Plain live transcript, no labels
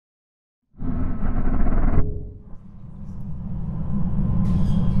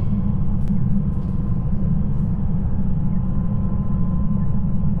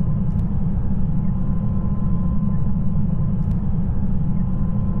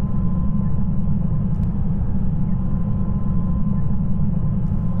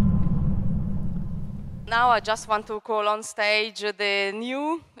now I just want to call on stage the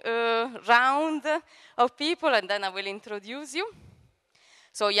new round of people, and then I will introduce you.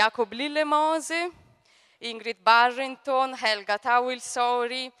 So Jacob Lillemose, Ingrid Burrington, Helga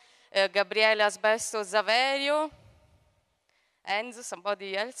Tawil-Souri, Gabriele, Asbesto, Zaverio, and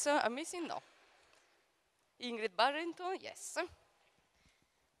somebody else I'm missing? No. Ingrid Burrington, yes.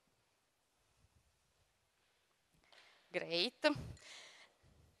 Great.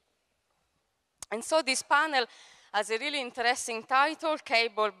 And so this panel has a really interesting title,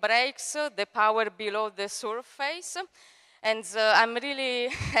 Cable Breaks, the Power Below the Surface. And I'm really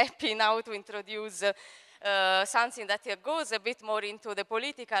happy now to introduce something that goes a bit more into the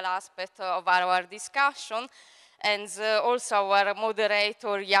political aspect of our discussion, and also our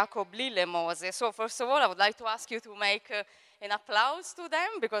moderator, Jacob Lillemose. So first of all, I would like to ask you to make an applause to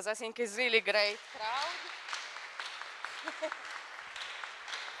them, because I think it's really great crowd.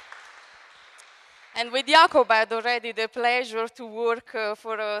 And with Jacob, I had already the pleasure to work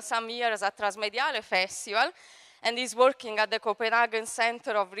for some years at Transmediale Festival, and he's working at the Copenhagen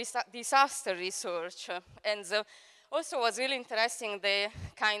Center of Disaster Research. And also was really interesting the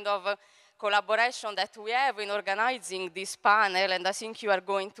kind of collaboration that we have in organizing this panel, and I think you are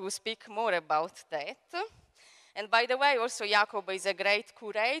going to speak more about that. And by the way, also Jacob is a great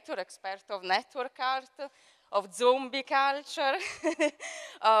curator, expert of network art, of zombie culture,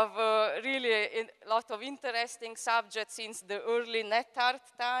 of really a lot of interesting subjects since the early net art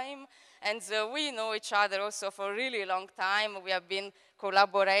time. And we know each other also for a really long time. We have been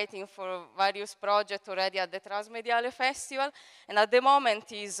collaborating for various projects already at the Transmediale Festival. And at the moment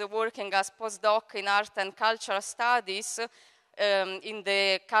he's working as postdoc in art and cultural studies in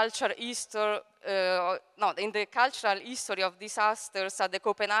the cultural history of disasters at the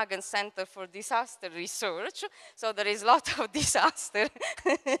Copenhagen Center for Disaster Research. So there is a lot of disaster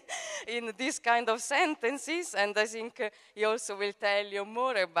in this kind of sentences, and I think he also will tell you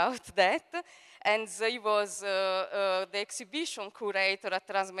more about that. And he was the exhibition curator at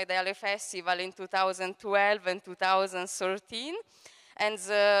Transmediale Festival in 2012 and 2013. And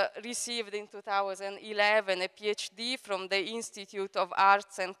received in 2011 a PhD from the Institute of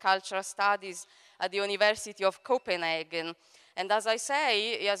Arts and Cultural Studies at the University of Copenhagen. And as I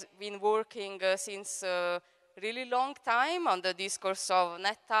say, he has been working since a really long time on the discourse of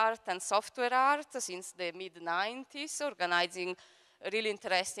net art and software art since the mid-90s, organizing a really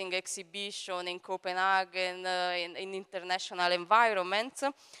interesting exhibition in Copenhagen in international environments.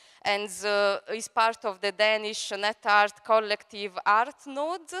 And is part of the Danish net art collective Art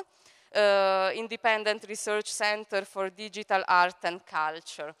Node, independent research center for digital art and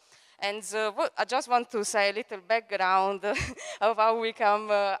culture. And I just want to say a little background of how we come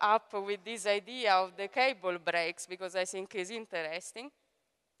up with this idea of the cable breaks, because I think it's interesting.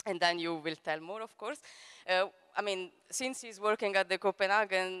 And then you will tell more, of course. I mean, since he's working at the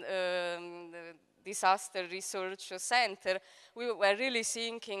Copenhagen Disaster Research Center, we were really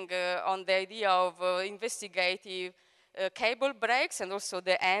thinking on the idea of investigative cable breaks and also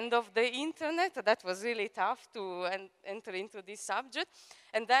the end of the internet. That was really tough to enter into this subject.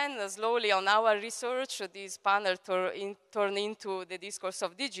 And then slowly on our research, this panel turned into the discourse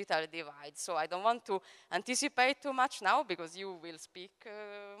of digital divide. So I don't want to anticipate too much now, because you will speak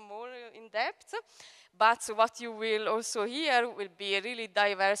more in depth. But what you will also hear will be a really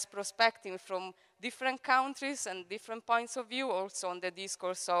diverse perspective from different countries and different points of view, also on the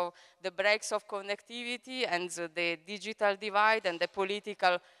discourse of the breaks of connectivity and the digital divide and the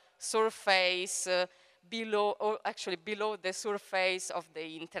political surface below, or actually below the surface of the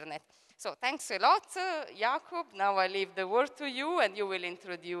internet. So thanks a lot, Jacob. Now I leave the word to you, and you will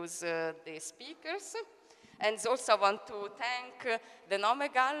introduce the speakers. And also I want to thank the Nome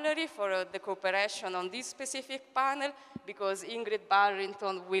Gallery for the cooperation on this specific panel, because Ingrid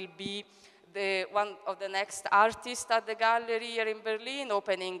Burrington will be one of the next artists at the gallery here in Berlin,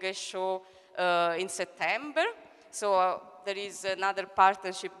 opening a show in September. So there is another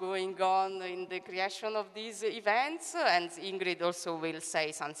partnership going on in the creation of these events, and Ingrid also will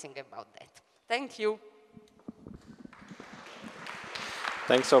say something about that. Thank you.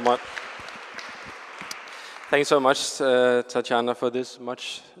 Thanks so much. Thanks so much, Tatiana, for this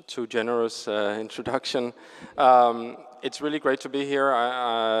much too generous introduction. It's really great to be here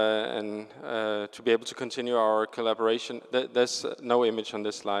and to be able to continue our collaboration. There's no image on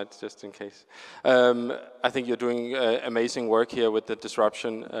this slide, just in case. I think you're doing amazing work here with the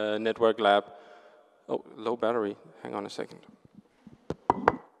Disruption Network Lab. Oh, low battery. Hang on a second.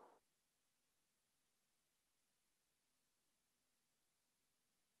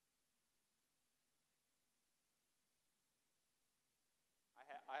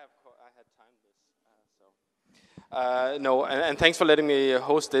 I had timed this, so No, and thanks for letting me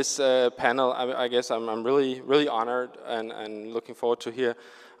host this panel. I guess I'm really honored and looking forward to hear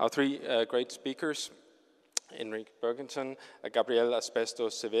our three great speakers: Ingrid Burrington, Gabriele Asbesto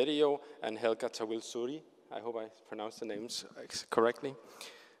Zaverio, and Helga Tawil-Souri. I hope I pronounced the names correctly.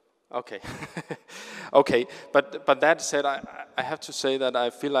 Okay, okay. But that said, I have to say that I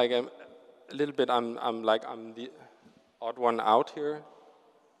feel like I'm a little bit. I'm the odd one out here.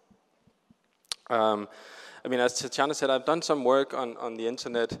 I mean, as Tatiana said, I've done some work on the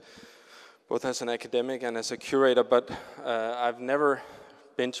internet, both as an academic and as a curator, but I've never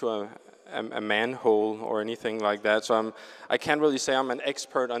been to a manhole or anything like that, so I can't really say I'm an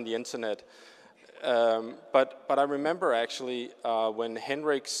expert on the internet. But I remember actually when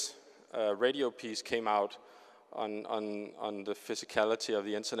Henrik's radio piece came out on the physicality of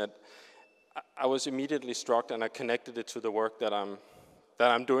the internet, I was immediately struck, and I connected it to the work that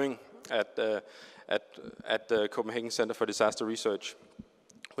I'm doing at the Copenhagen Center for Disaster Research,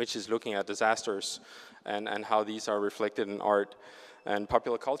 which is looking at disasters and how these are reflected in art and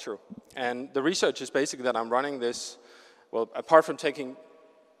popular culture. And the research is basically that I'm running this, well, apart from taking,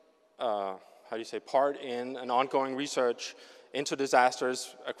 part in an ongoing research into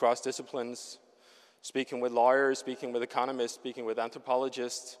disasters across disciplines, speaking with lawyers, speaking with economists, speaking with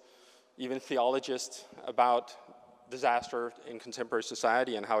anthropologists, even theologists about disaster in contemporary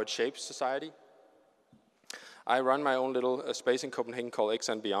society and how it shapes society. I run my own little space in Copenhagen called X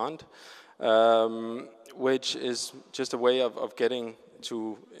and Beyond, which is just a way of getting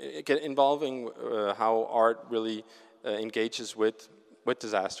involving how art really engages with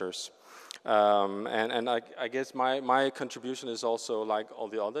disasters. And I guess my contribution is also, like all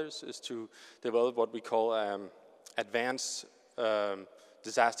the others, is to develop what we call advanced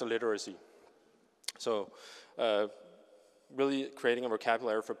disaster literacy. So really creating a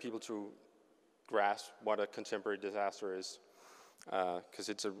vocabulary for people to grasp what a contemporary disaster is, because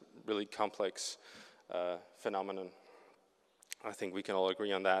it's a really complex phenomenon. I think we can all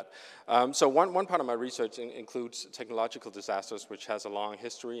agree on that. So one part of my research includes technological disasters, which has a long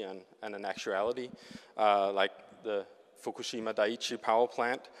history and an actuality, like the Fukushima Daiichi power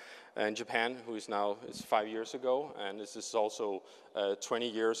plant in Japan, it's 5 years ago, and this is also 20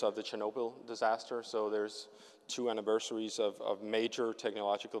 years of the Chernobyl disaster, so there's 2 anniversaries of major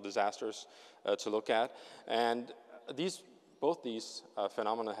technological disasters to look at. And both these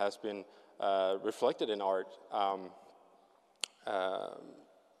phenomena has been reflected in art.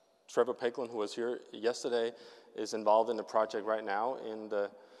 Trevor Peglin, who was here yesterday, is involved in a project right now in the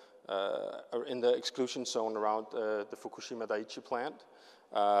exclusion zone around the Fukushima Daiichi plant,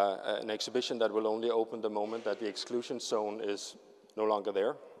 an exhibition that will only open the moment that the exclusion zone is no longer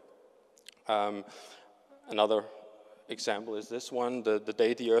there. Another example is this one, the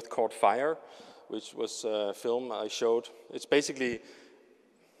Day the Earth Caught Fire, which was a film I showed. It's basically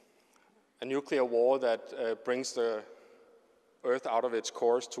a nuclear war that brings the Earth out of its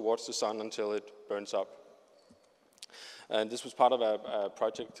course towards the sun until it burns up. And this was part of a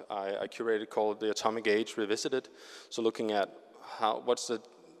project I curated called The Atomic Age Revisited, so looking at what's the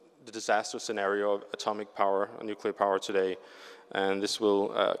disaster scenario of atomic power, nuclear power today. And this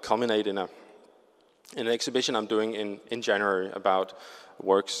will culminate in an exhibition I'm doing in January about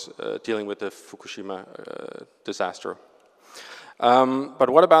works dealing with the Fukushima disaster. But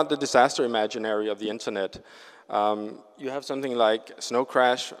what about the disaster imaginary of the internet? You have something like Snow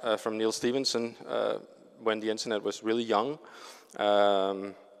Crash from Neil Stephenson when the internet was really young.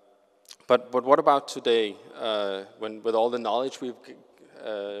 But what about today, with all the knowledge we've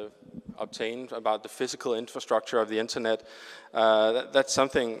obtained about the physical infrastructure of the internet? That's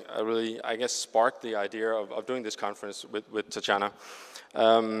something really, I guess, sparked the idea of doing this conference with Tatiana.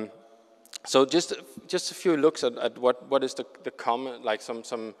 So just a few looks at what is the common, like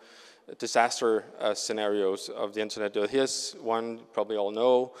some disaster scenarios of the internet. Here's one you probably all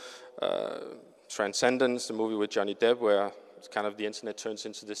know, Transcendence, the movie with Johnny Depp, where it's kind of the internet turns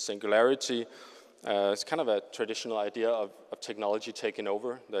into this singularity. It's kind of a traditional idea of technology taking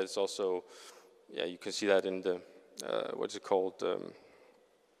over. There's also, you can see that in the, what's it called, the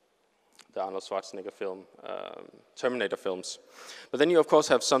Arnold Schwarzenegger film, Terminator films. But then you of course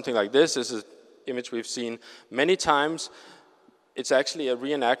have something like this. This is an image we've seen many times. It's actually a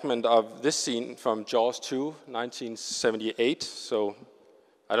reenactment of this scene from Jaws 2, 1978. So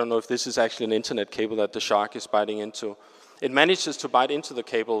I don't know if this is actually an internet cable that the shark is biting into. It manages to bite into the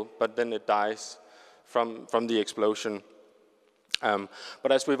cable, but then it dies from the explosion.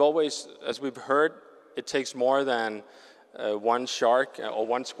 But as we've heard, it takes more than one shark or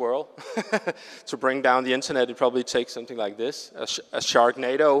one squirrel to bring down the internet. It probably takes something like this, a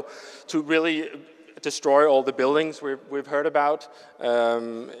Sharknado, to really destroy all the buildings we've heard about,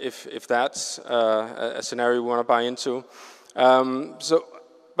 if that's a scenario we want to buy into.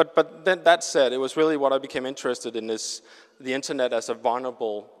 But then that said, it was really what I became interested in is the internet as a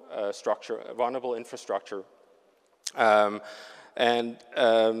vulnerable structure, a vulnerable infrastructure, and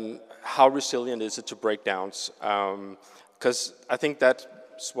how resilient is it to breakdowns? Because I think that's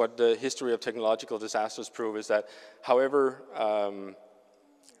what the history of technological disasters prove, is that however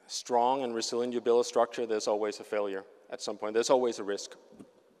strong and resilient you build a structure, there's always a failure at some point. There's always a risk.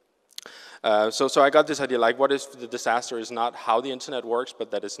 So I got this idea, like, what if the disaster is not how the internet works,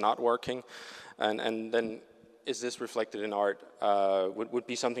 but that it's not working? And then is this reflected in art? Would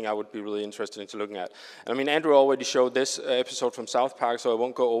be something I would be really interested into looking at. And I mean, Andrew already showed this episode from South Park, so I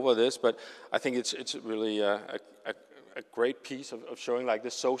won't go over this, but I think it's really a great piece of showing like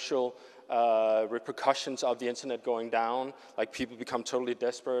the social repercussions of the internet going down. Like, people become totally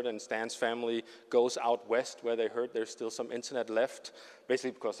desperate, and Stan's family goes out west where they heard there's still some internet left,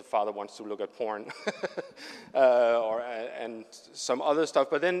 basically because the father wants to look at porn and some other stuff.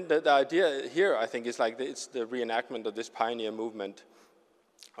 But then the idea here, I think, is like it's the reenactment of this pioneer movement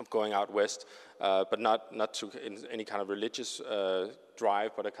of going out west, but not to in any kind of religious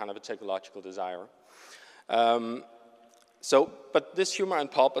drive, but a kind of a technological desire. But this humor and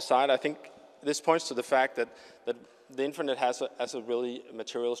pulp aside, I think this points to the fact that the internet has a really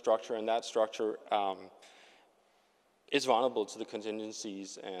material structure, and that structure is vulnerable to the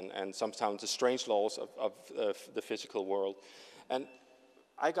contingencies and sometimes the strange laws of the physical world. And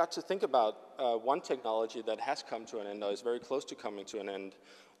I got to think about one technology that has come to an end, or is very close to coming to an end,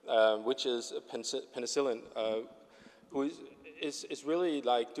 which is penicillin, who is really,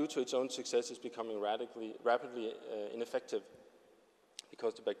 like, due to its own success, is becoming rapidly ineffective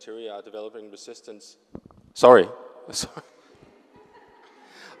because the bacteria are developing resistance. Sorry.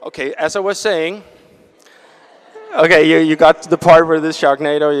 Okay, as I was saying, okay, you got to the part where this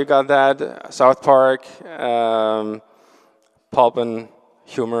Sharknado, you got that, South Park, pulp and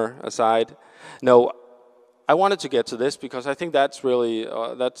humor aside. No, I wanted to get to this because I think that's really,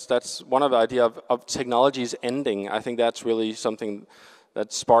 that's one of the idea of technology's ending. I think that's really something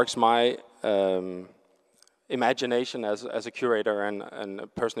that sparks my imagination as a curator and a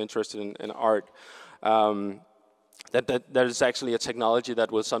person interested in art. That is actually a technology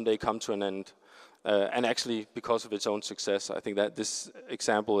that will someday come to an end. And actually, because of its own success, I think that this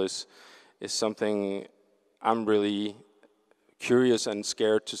example is something I'm really curious and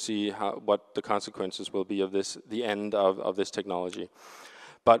scared to see what the consequences will be of this, the end of this technology.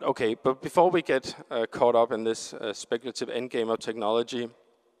 But okay, but before we get caught up in this speculative endgame of technology,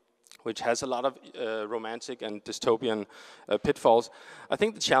 which has a lot of romantic and dystopian pitfalls, I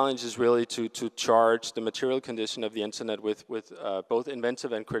think the challenge is really to charge the material condition of the internet with both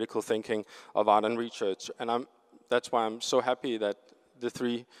inventive and critical thinking of art and research. And that's why I'm so happy that the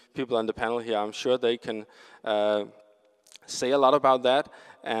three people on the panel here, I'm sure they can say a lot about that,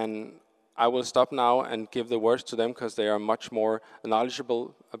 and I will stop now and give the words to them because they are much more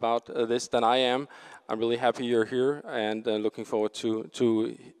knowledgeable about this than I am. I'm really happy you're here and looking forward to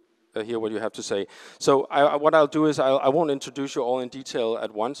hear what you have to say. So what I'll do is I won't introduce you all in detail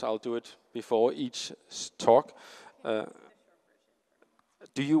at once. I'll do it before each talk.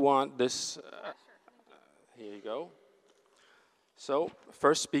 Do you want this? Here you go. So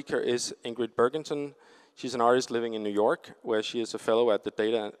first speaker is Ingrid Burrington. She's an artist living in New York, where she is a fellow at the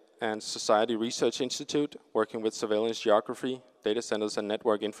Data and Society Research Institute, working with surveillance geography, data centers, and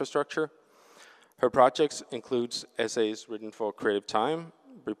network infrastructure. Her projects includes essays written for Creative Time,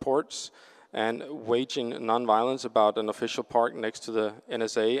 reports, and waging nonviolence about an official park next to the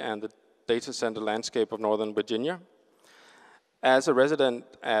NSA and the data center landscape of Northern Virginia. As a resident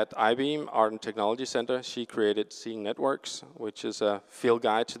at IBM Art and Technology Center, she created Seeing Networks, which is a field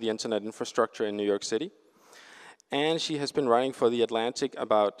guide to the internet infrastructure in New York City. And she has been writing for The Atlantic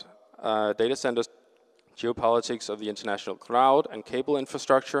about data centers, geopolitics of the international cloud and cable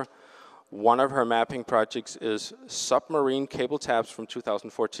infrastructure. One of her mapping projects is submarine cable taps from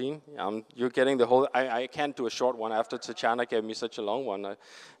 2014. You're getting the whole, I can't do a short one after Tatiana gave me such a long one.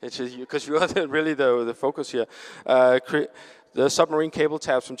 It's just because you are really the focus here. The submarine cable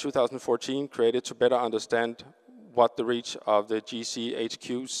taps from 2014 created to better understand what the reach of the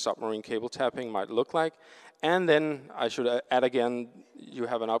GCHQ submarine cable tapping might look like. And then I should add again, you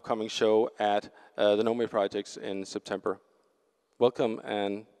have an upcoming show at the NOME Projects in September. Welcome,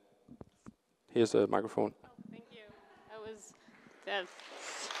 and here's the microphone. Oh, thank you. That was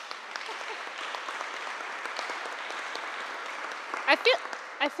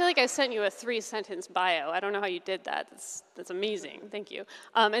I feel like I sent you a 3-sentence bio. I don't know how you did that. That's amazing. Thank you.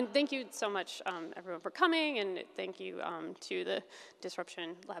 And thank you so much, everyone, for coming, and thank you to the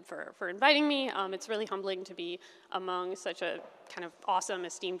Disruption Lab for inviting me. It's really humbling to be among such a kind of awesome,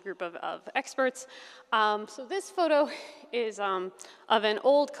 esteemed group of experts. So this photo is of an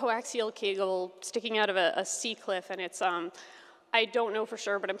old coaxial cable sticking out of a sea cliff, and it's I don't know for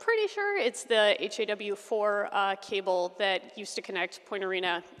sure, but I'm pretty sure it's the HAW4 cable that used to connect Point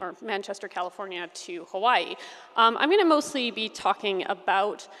Arena, or Manchester, California, to Hawaii. I'm going to mostly be talking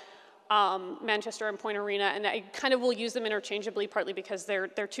about Manchester and Point Arena, and I kind of will use them interchangeably, partly because they're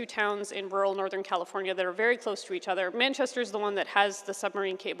two towns in rural Northern California that are very close to each other. Manchester is the one that has the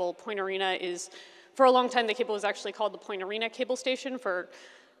submarine cable. Point Arena is, for a long time, the cable was actually called the Point Arena Cable Station for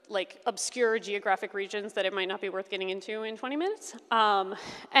like obscure geographic regions that it might not be worth getting into in 20 minutes.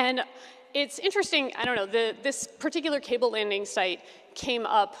 And it's interesting, I don't know, this particular cable landing site came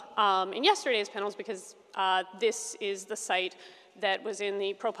up in yesterday's panels because this is the site that was in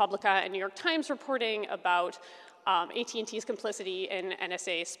the ProPublica and New York Times reporting about AT&T's complicity in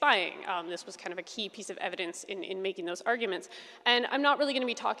NSA spying. This was kind of a key piece of evidence in making those arguments. And I'm not really going to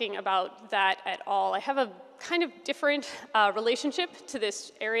be talking about that at all. I have a kind of different relationship to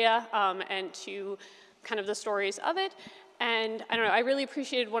this area and to kind of the stories of it. And I don't know, I really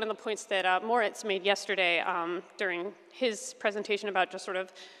appreciated one of the points that Moritz made yesterday during his presentation about just sort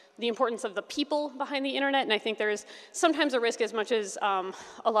of the importance of the people behind the internet. And I think there is sometimes a risk, as much as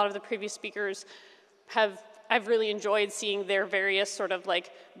a lot of the previous speakers I've really enjoyed seeing their various sort of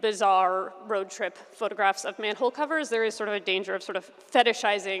like bizarre road trip photographs of manhole covers. There is sort of a danger of sort of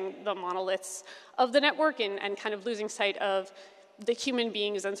fetishizing the monoliths of the network and kind of losing sight of the human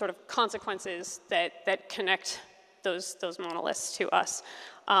beings and sort of consequences that connect those monoliths to us.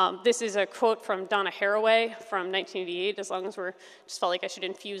 This is a quote from Donna Haraway from 1988, as long as just felt like I should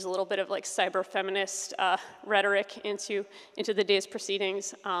infuse a little bit of like cyber feminist rhetoric into the day's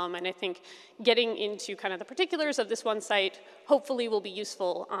proceedings. And I think getting into kind of the particulars of this one site hopefully will be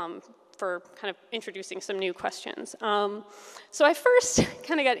useful for kind of introducing some new questions. So I first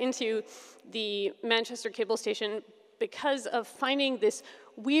kind of got into the Manchester cable station because of finding this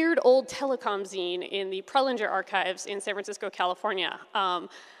weird old telecom zine in the Prelinger archives in San Francisco, California.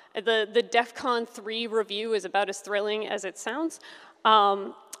 The DEFCON 3 review is about as thrilling as it sounds.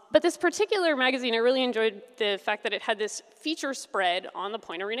 But this particular magazine, I really enjoyed the fact that it had this feature spread on the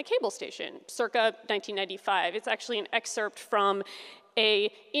Point Arena cable station, circa 1995. It's actually an excerpt from an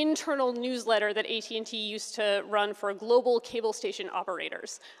internal newsletter that AT&T used to run for global cable station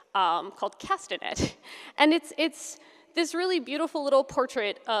operators called Castanet. And it's this really beautiful little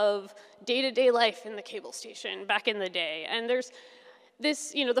portrait of day-to-day life in the cable station back in the day. And there's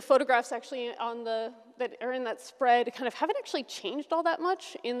this, you know, the photographs actually that are in that spread kind of haven't actually changed all that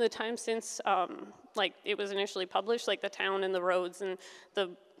much in the time since like it was initially published. Like the town and the roads and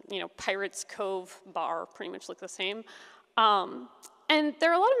the, you know, Pirates Cove bar pretty much look the same. And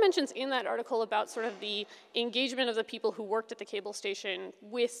there are a lot of mentions in that article about sort of the engagement of the people who worked at the cable station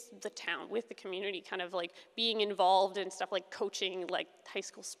with the town, with the community, kind of like being involved in stuff like coaching, like high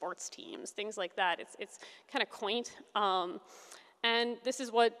school sports teams, things like that. It's kind of quaint. And this is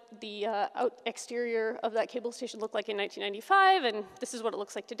what the exterior of that cable station looked like in 1995, and this is what it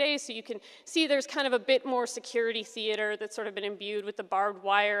looks like today. So you can see there's kind of a bit more security theater that's sort of been imbued with the barbed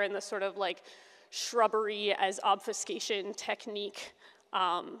wire and the sort of like shrubbery as obfuscation technique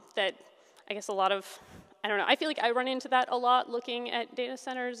that I guess a lot of, I don't know, I feel like I run into that a lot looking at data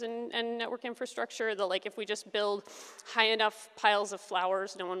centers and network infrastructure, that like if we just build high enough piles of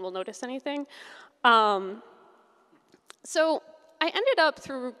flowers, no one will notice anything. So I ended up,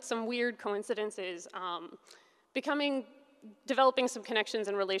 through some weird coincidences, developing some connections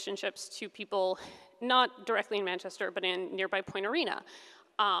and relationships to people not directly in Manchester, but in nearby Point Arena.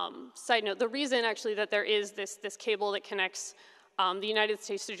 Side note, the reason actually that there is this cable that connects the United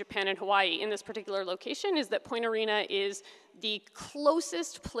States to Japan and Hawaii in this particular location is that Point Arena is the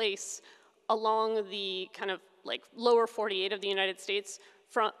closest place along the kind of like lower 48 of the United States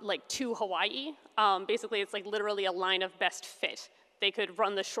from like to Hawaii. Basically, it's like literally a line of best fit. They could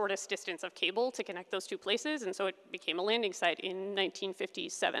run the shortest distance of cable to connect those two places, and so it became a landing site in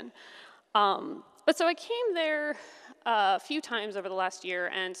 1957. But so I came there a few times over the last year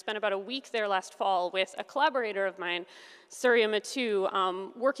and spent about a week there last fall with a collaborator of mine, Surya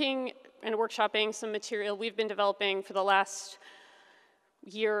Matu, working and workshopping some material we've been developing for the last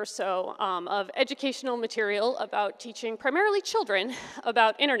year or so of educational material about teaching primarily children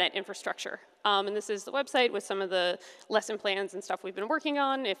about internet infrastructure. And this is the website with some of the lesson plans and stuff we've been working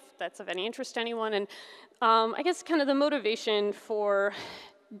on, if that's of any interest to anyone. And I guess kind of the motivation for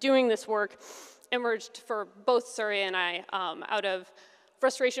doing this work emerged for both Surya and I out of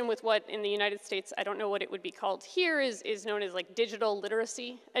frustration with what in the United States, I don't know what it would be called here, is known as like digital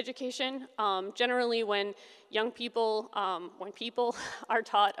literacy education. Generally when young people, when people are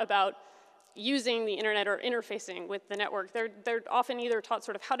taught about using the internet or interfacing with the network, they're often either taught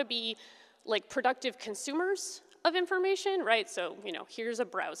sort of how to be like productive consumers of information, right? So, you know, here's a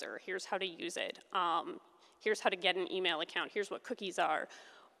browser, here's how to use it, here's how to get an email account, here's what cookies are.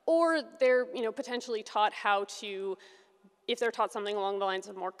 Or they're, you know, potentially taught how to, if they're taught something along the lines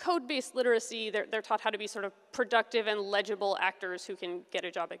of more code-based literacy, they're taught how to be sort of productive and legible actors who can get a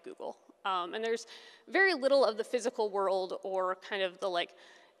job at Google. And there's very little of the physical world or kind of the like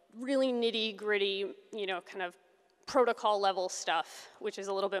really nitty-gritty, you know, kind of protocol level stuff, which is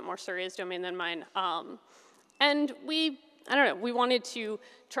a little bit more Surya's domain than mine. And I don't know, we wanted to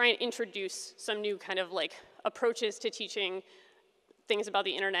try and introduce some new kind of like approaches to teaching things about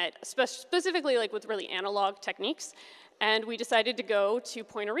the internet, specifically like with really analog techniques. And we decided to go to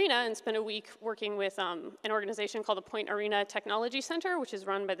Point Arena and spend a week working with an organization called the Point Arena Technology Center, which is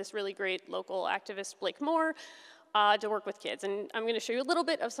run by this really great local activist, Blake Moore, to work with kids. And I'm gonna show you a little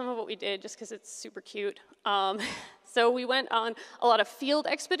bit of some of what we did just because it's super cute. So we went on a lot of field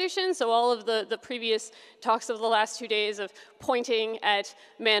expeditions. So all of the previous talks of the last 2 days of pointing at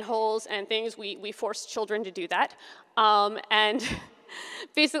manholes and things, we forced children to do that. And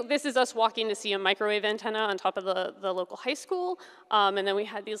basically, this is us walking to see a microwave antenna on top of the local high school. And then we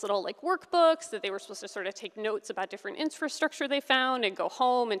had these little like workbooks that they were supposed to sort of take notes about different infrastructure they found and go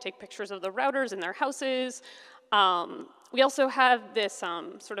home and take pictures of the routers in their houses. We also have this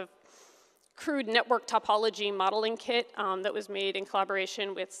sort of crude network topology modeling kit that was made in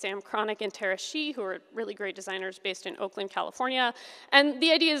collaboration with Sam Cronick and Tara Shee, who are really great designers based in Oakland, California. And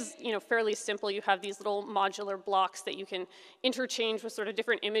the idea is, you know, fairly simple. You have these little modular blocks that you can interchange with sort of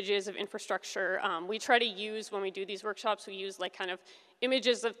different images of infrastructure. We try to use, when we do these workshops, we use like kind of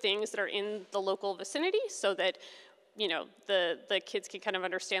images of things that are in the local vicinity so that, you know, the kids can kind of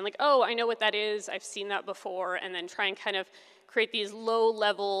understand like, oh, I know what that is, I've seen that before, and then try and kind of create these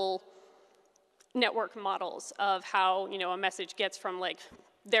low-level network models of how, you know, a message gets from like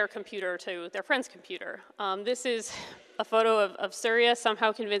their computer to their friend's computer. This is a photo of Surya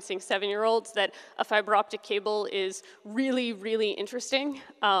somehow convincing 7-year-olds that a fiber optic cable is really, really interesting.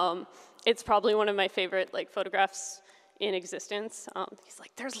 It's probably one of my favorite like photographs in existence. He's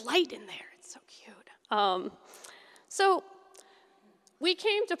like, there's light in there, it's so cute. So we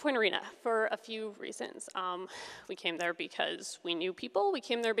came to Point Arena for a few reasons. We came there because we knew people. We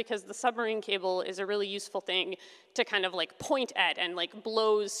came there because the submarine cable is a really useful thing to kind of like point at and like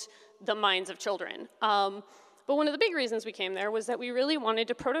blows the minds of children. But one of the big reasons we came there was that we really wanted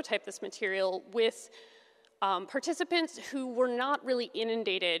to prototype this material with participants who were not really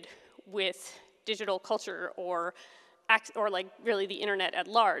inundated with digital culture or like really the internet at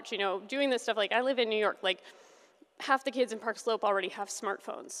large. You know, doing this stuff, like I live in New York, like half the kids in Park Slope already have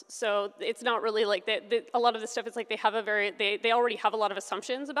smartphones. So it's not really like, a lot of this stuff is like they already have a lot of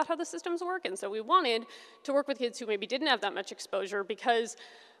assumptions about how the systems work. And so we wanted to work with kids who maybe didn't have that much exposure because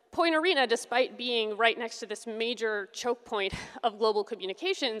Point Arena, despite being right next to this major choke point of global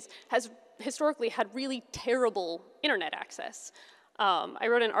communications, has historically had really terrible internet access. I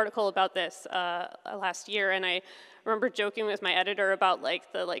wrote an article about this last year, and I remember joking with my editor about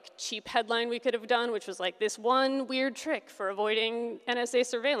like the cheap headline we could have done, which was like, this one weird trick for avoiding NSA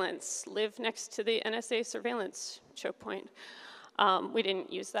surveillance, live next to the NSA surveillance choke point. We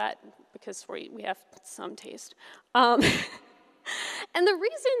didn't use that because we have some taste. And the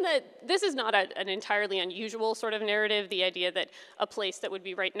reason that this is not an entirely unusual sort of narrative, the idea that a place that would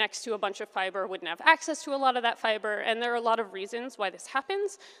be right next to a bunch of fiber wouldn't have access to a lot of that fiber, and there are a lot of reasons why this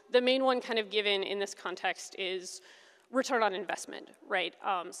happens. The main one kind of given in this context is return on investment, right?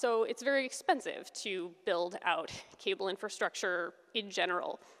 So it's very expensive to build out cable infrastructure in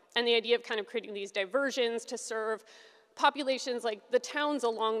general. And the idea of kind of creating these diversions to serve populations, like the towns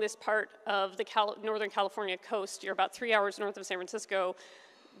along this part of the Northern California coast, you're about 3 hours north of San Francisco,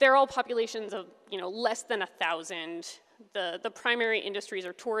 they're all populations of, you know, less than 1,000, The primary industries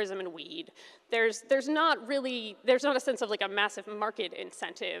are tourism and weed. There's not a sense of like a massive market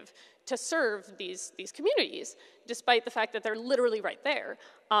incentive to serve these communities, despite the fact that they're literally right there.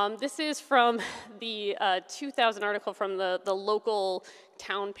 This is from the 2000 article from the local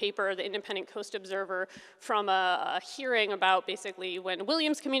town paper, the Independent Coast Observer, from a hearing about basically when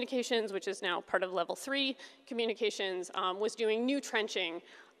Williams Communications, which is now part of Level 3 Communications, was doing new trenching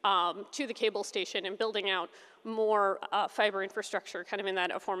to the cable station and building out more fiber infrastructure, kind of in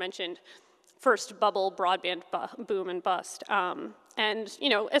that aforementioned first bubble broadband boom and bust. And you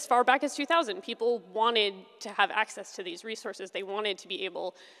know, as far back as 2000, people wanted to have access to these resources. They wanted to be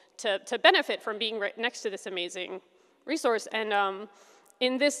able to benefit from being right next to this amazing resource. And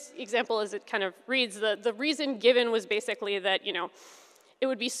in this example, as it kind of reads, the reason given was basically that, you know, it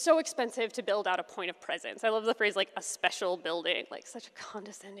would be so expensive to build out a point of presence. I love the phrase like a special building, like such a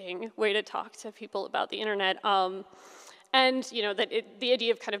condescending way to talk to people about the internet. And you know, that the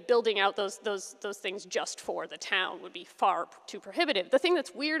idea of kind of building out those things just for the town would be far too prohibitive. The thing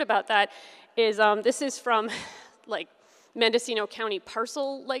that's weird about that is this is from like Mendocino County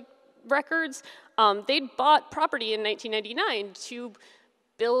parcel like records. They'd bought property in 1999 to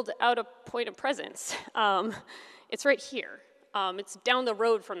build out a point of presence. It's right here. It's down the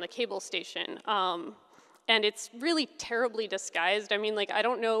road from the cable station. And it's really terribly disguised. I mean, like, I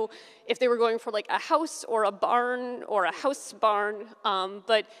don't know if they were going for like a house or a barn or a house barn,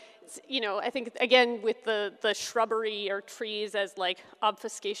 but you know, I think again with the shrubbery or trees as like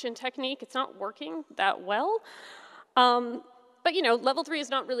obfuscation technique, it's not working that well. But you know, Level 3 is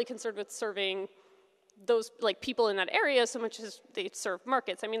not really concerned with serving those like people in that area so much as they serve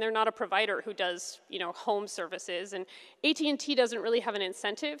markets. I mean, they're not a provider who does, you know, home services, and AT&T doesn't really have an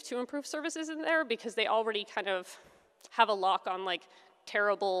incentive to improve services in there because they already kind of have a lock on like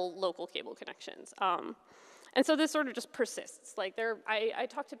terrible local cable connections. And so this sort of just persists. Like I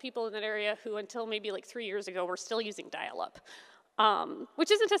talked to people in that area who until maybe like 3 years ago were still using dial-up, which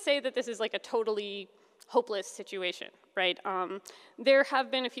isn't to say that this is like a totally hopeless situation, right? There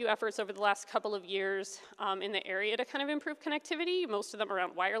have been a few efforts over the last couple of years in the area to kind of improve connectivity, most of them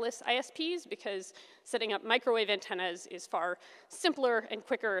around wireless ISPs, because setting up microwave antennas is far simpler and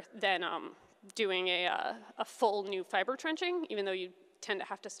quicker than doing a full new fiber trenching, even though you tend to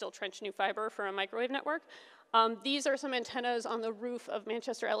have to still trench new fiber for a microwave network. These are some antennas on the roof of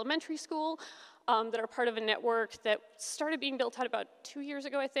Manchester Elementary School that are part of a network that started being built out about 2 years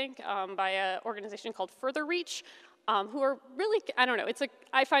ago, I think, by an organization called Further Reach, who are really, I don't know, it's like,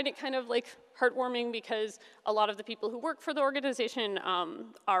 I find it kind of like heartwarming because a lot of the people who work for the organization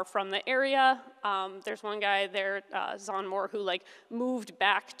are from the area. There's one guy there, Zon Moore, who like moved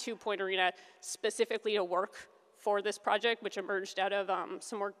back to Point Arena specifically to work for this project, which emerged out of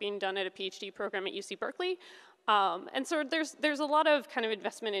some work being done at a PhD program at UC Berkeley. And so there's a lot of kind of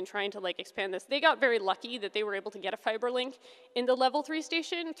investment in trying to like expand this. They got very lucky that they were able to get a fiber link in the Level 3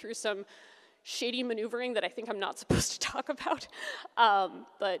 station through some shady maneuvering that I think I'm not supposed to talk about.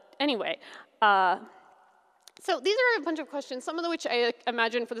 But anyway, so these are a bunch of questions, some of which I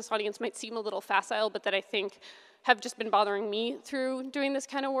imagine for this audience might seem a little facile, but that I think have just been bothering me through doing this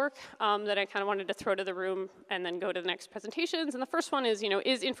kind of work that I kind of wanted to throw to the room and then go to the next presentations. And the first one is, you know,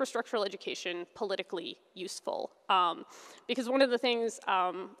 is infrastructural education politically useful? Because one of the things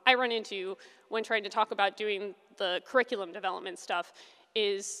I run into when trying to talk about doing the curriculum development stuff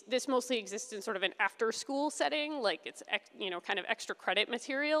is this mostly exists in sort of an after-school setting, like it's, you know, kind of extra credit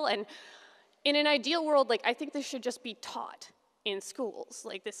material. And in an ideal world, like I think this should just be taught in schools.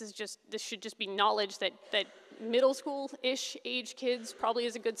 Like this should just be knowledge that middle school-ish age kids probably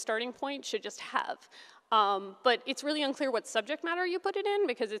is a good starting point, should just have. But it's really unclear what subject matter you put it in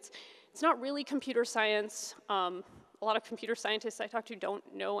because it's not really computer science. A lot of computer scientists I talk to don't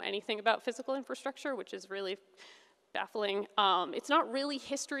know anything about physical infrastructure, which is really baffling. It's not really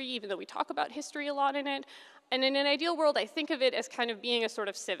history, even though we talk about history a lot in it. And in an ideal world, I think of it as kind of being a sort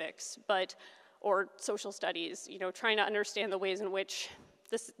of civics, or social studies, you know, trying to understand the ways in which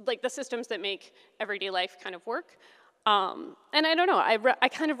like the systems that make everyday life kind of work. And I don't know, I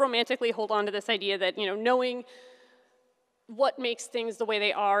kind of romantically hold on to this idea that, you know, knowing what makes things the way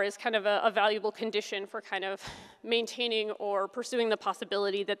they are is kind of a valuable condition for kind of maintaining or pursuing the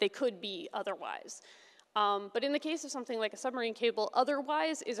possibility that they could be otherwise. But in the case of something like a submarine cable,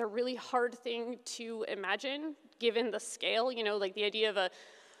 otherwise is a really hard thing to imagine given the scale, you know, like the idea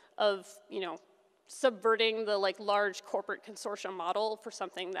of you know, subverting the like large corporate consortium model for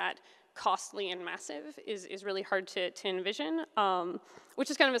something that costly and massive is really hard to envision, which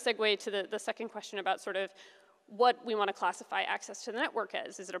is kind of a segue to the second question about sort of what we want to classify access to the network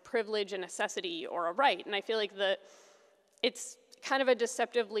as. Is it a privilege, a necessity, or a right? And I feel like it's kind of a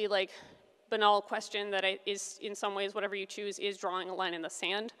deceptively like banal question that is in some ways whatever you choose is drawing a line in the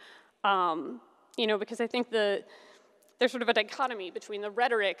sand. You know, because I think there's sort of a dichotomy between the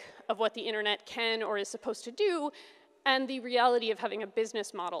rhetoric of what the internet can or is supposed to do and the reality of having a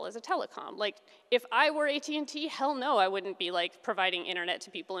business model as a telecom. Like, if I were AT&T, hell no, I wouldn't be like providing internet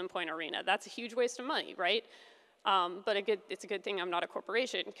to people in Point Arena. That's a huge waste of money, right? But it's a good thing I'm not a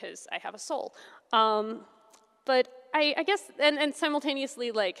corporation because I have a soul. But I guess, and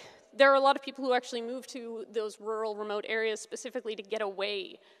simultaneously, like, there are a lot of people who actually move to those rural, remote areas specifically to get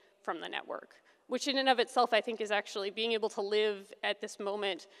away from the network, which in and of itself, I think, is actually being able to live at this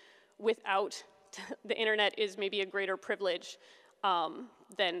moment without the internet is maybe a greater privilege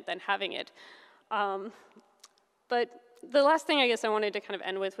than having it. But the last thing I guess I wanted to kind of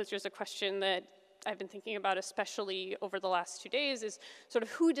end with was just a question that I've been thinking about, especially over the last 2 days, is sort of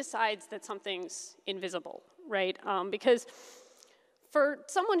who decides that something's invisible, right? Because for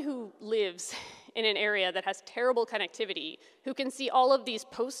someone who lives in an area that has terrible connectivity, who can see all of these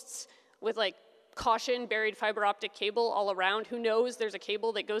posts with like caution, buried fiber optic cable all around, who knows there's a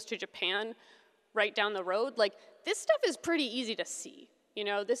cable that goes to Japan right down the road, like, this stuff is pretty easy to see. You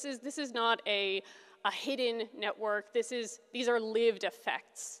know, this is not a hidden network. These are lived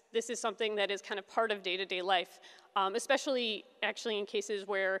effects. This is something that is kind of part of day-to-day life, especially actually in cases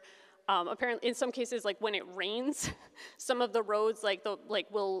where apparently in some cases, like when it rains, some of the roads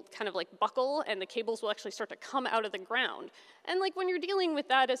will kind of like buckle and the cables will actually start to come out of the ground. And like when you're dealing with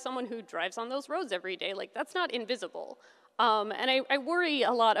that as someone who drives on those roads every day, like that's not invisible. And I worry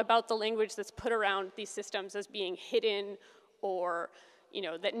a lot about the language that's put around these systems as being hidden or, you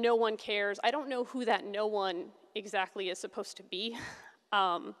know, that no one cares. I don't know who that no one exactly is supposed to be.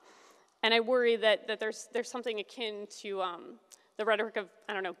 And I worry that there's something akin to the rhetoric of,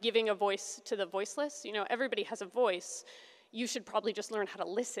 I don't know, giving a voice to the voiceless. You know, everybody has a voice. You should probably just learn how to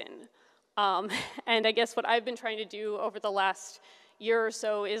listen. And I guess what I've been trying to do over the last year or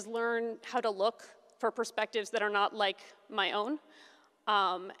so is learn how to look for perspectives that are not like my own.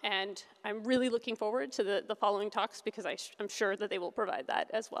 And I'm really looking forward to the following talks because I'm sure that they will provide that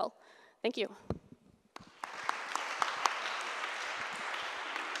as well. Thank you.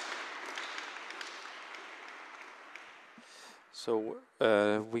 So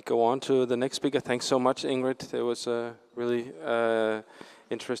we go on to the next speaker. Thanks so much, Ingrid. It was really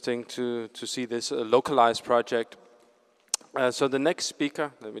interesting to see this localized project. So the next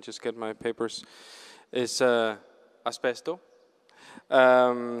speaker, let me just get my papers, is Asbesto,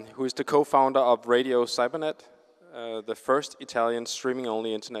 who is the co-founder of Radio Cybernet, the first Italian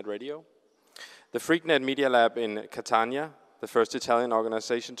streaming-only internet radio. The FreakNet MediaLab in Catania, the first Italian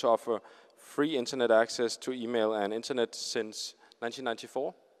organization to offer free internet access to email and internet since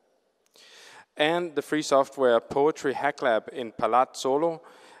 1994. And the free software Poetry Hack Lab in Palazzolo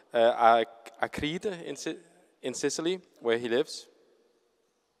Acride in Sicily, where he lives.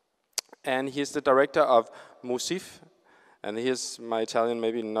 And he is the director of MusIF, and here's my Italian,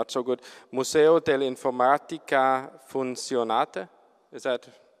 maybe not so good, Museo dell'Informatica Funzionate, is that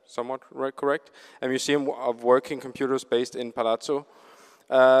somewhat correct? A museum of working computers based in Palazzo,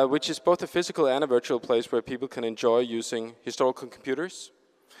 which is both a physical and a virtual place where people can enjoy using historical computers,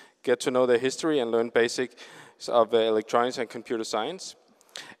 get to know their history and learn basics of electronics and computer science.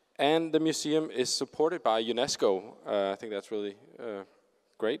 And the museum is supported by UNESCO. I think that's really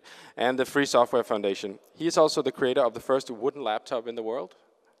great. And the Free Software Foundation. He is also the creator of the first wooden laptop in the world.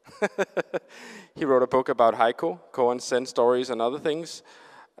 He wrote a book about haiku, koans, Zen stories, and other things,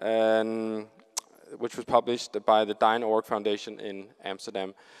 which was published by the Dine.org Foundation in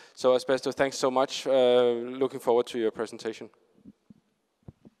Amsterdam. So, Asbesto, thanks so much. Looking forward to your presentation.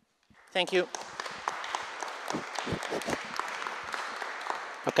 Thank you.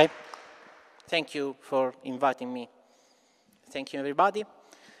 Okay. Thank you for inviting me. Thank you, everybody.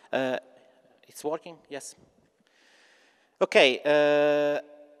 It's working? Yes. Okay.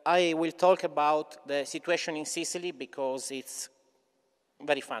 I will talk about the situation in Sicily because it's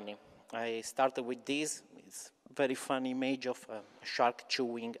very funny. I started with this. It's a very funny image of a shark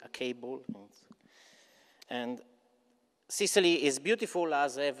chewing a cable. And Sicily is beautiful,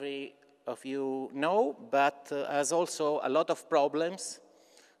 as every of you know, but has also a lot of problems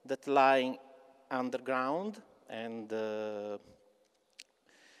that lie underground. And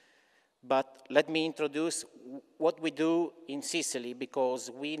but let me introduce what we do in Sicily, because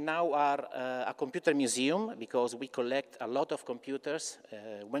we now are a computer museum, because we collect a lot of computers.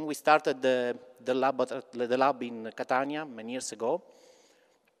 When we started the lab in Catania many years ago,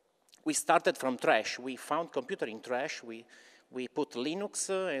 we started from trash. We found computer in trash. We We put Linux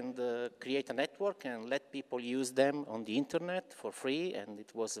and create a network and let people use them on the internet for free, and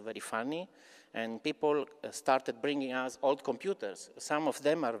it was very funny. And people started bringing us old computers. Some of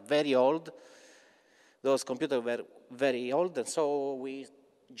them are very old. Those computers were very old, and so we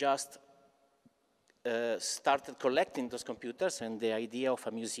just started collecting those computers, and the idea of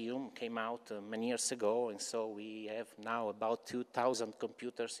a museum came out many years ago, and so we have now about 2,000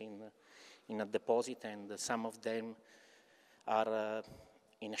 computers in a deposit, and some of them are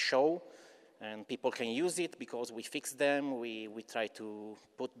in a show, and people can use it because we fix them, we try to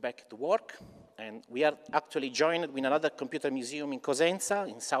put back to work, and we are actually joined with another computer museum in Cosenza,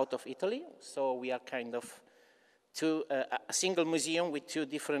 in south of Italy, so we are kind of a single museum with 2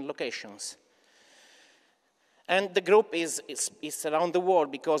 different locations. And the group is around the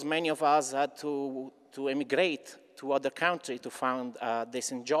world because many of us had to emigrate to other countries to find a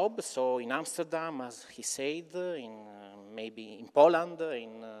decent job. So in Amsterdam, as he said, maybe in Poland,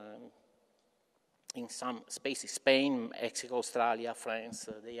 in some spaces, Spain, Mexico, Australia, France,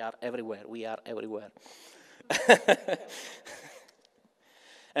 they are everywhere. We are everywhere.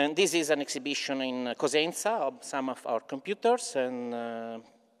 And this is an exhibition in Cosenza of some of our computers, and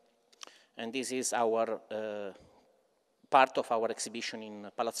this is our part of our exhibition in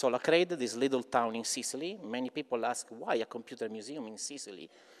Palazzola Crede, this little town in Sicily. Many people ask, why a computer museum in Sicily?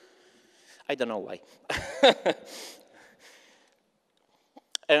 I don't know why.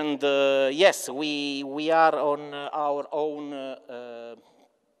 And yes, we are on our own.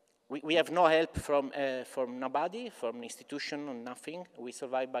 We have no help from nobody, from institution or nothing. We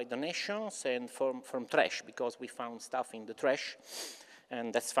survive by donations and from trash, because we found stuff in the trash,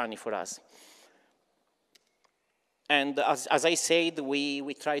 and that's funny for us. And as I said,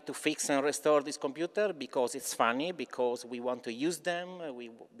 we try to fix and restore this computer because it's funny, because we want to use them,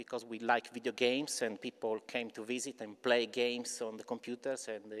 because we like video games, and people came to visit and play games on the computers,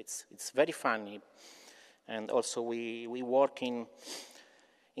 and it's very funny. And also we work in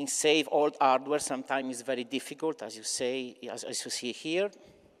save old hardware. Sometimes it's very difficult, as you see here.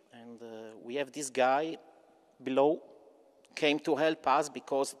 And we have this guy below came to help us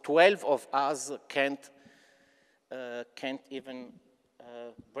because 12 of us can't even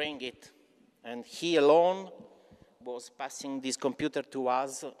bring it. And he alone was passing this computer to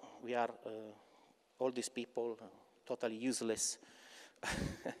us. We are, all these people, totally useless.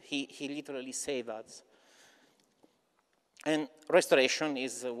 He literally saved us. And restoration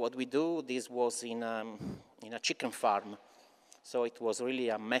is what we do. This was in a chicken farm. So it was really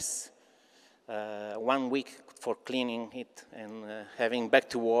a mess. 1 week for cleaning it and having back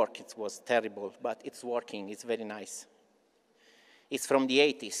to work, it was terrible, but it's working, it's very nice. It's from the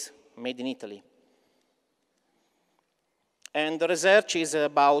 80s, made in Italy. And the research is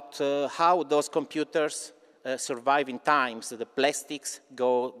about how those computers survive in times. The plastics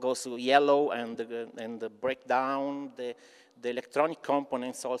goes yellow and break down. The electronic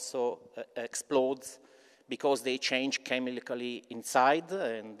components also explode because they change chemically inside,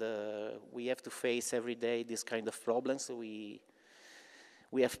 and we have to face every day this kind of problems. We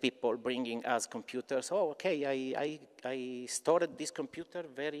have people bringing us computers. Oh, okay, I stored this computer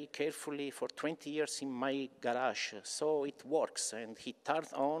very carefully for 20 years in my garage, so it works. And he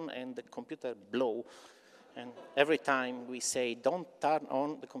turns on, and the computer blows. And every time we say, don't turn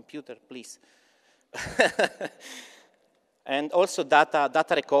on the computer, please. And also data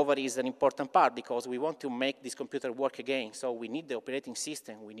recovery is an important part because we want to make this computer work again. So we need the operating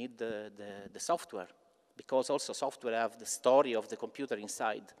system, we need the software, because also software have the story of the computer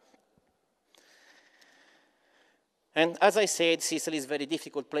inside. And as I said, Sicily is a very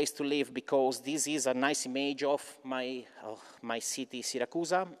difficult place to live because this is a nice image of my city,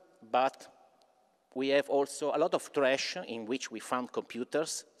 Siracusa, but we have also a lot of trash in which we found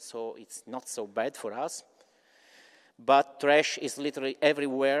computers, so it's not so bad for us. But trash is literally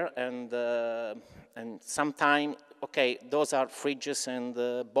everywhere, and sometimes, okay, those are fridges and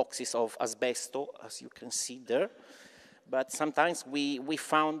boxes of asbesto, as you can see there. But sometimes we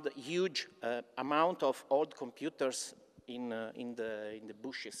found huge amount of old computers in the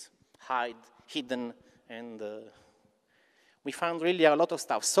bushes, hidden, and we found really a lot of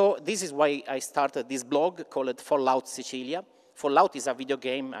stuff. So this is why I started this blog called Fallout Sicilia. Fallout is a video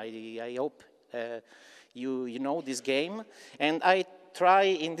game. I hope you know this game. And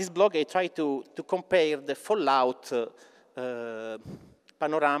in this blog, I try to compare the Fallout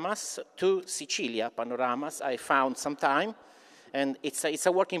panoramas to Sicilia panoramas I found sometime. And it's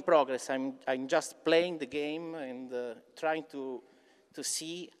a work in progress. I'm just playing the game and trying to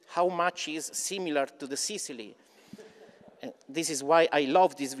see how much is similar to the Sicily. And this is why I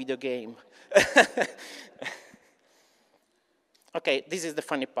love this video game. Okay, this is the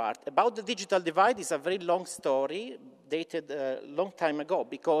funny part. About the digital divide is a very long story, dated a long time ago,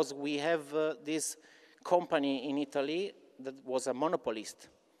 because we have this company in Italy that was a monopolist.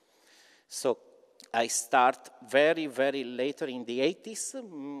 So I start very, very later in the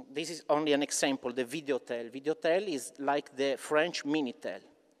 80s. This is only an example, the Videotel. Videotel is like the French Minitel.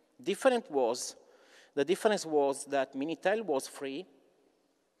 The difference was that Minitel was free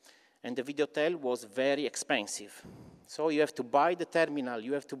and the Videotel was very expensive. So you have to buy the terminal,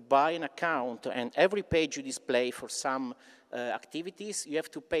 you have to buy an account, and every page you display for some activities, you have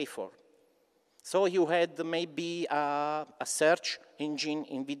to pay for. So you had maybe a search engine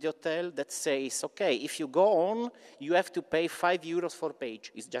in Videotel that says, okay, if you go on, you have to pay €5 for a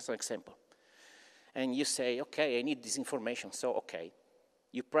page. It's just an example. And you say, okay, I need this information, so okay.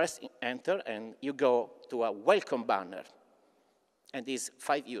 You press enter and you go to a welcome banner, and it's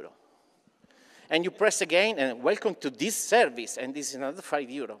 €5. And you press again and welcome to this service, and this is another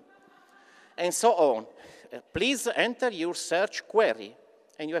 €5. And so on. Please enter your search query,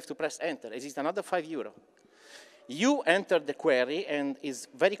 and you have to press enter. It is another €5. You enter the query, and it's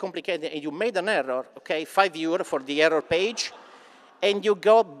very complicated, and you made an error, okay, €5 for the error page, and you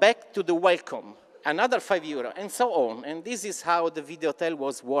go back to the welcome, another €5, and so on. And this is how the Videotel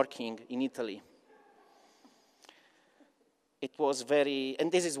was working in Italy. It was very,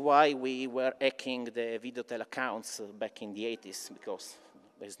 and this is why we were hacking the Videotel accounts back in the 80s, because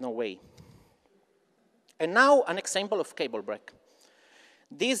there's no way. And now an example of cable break.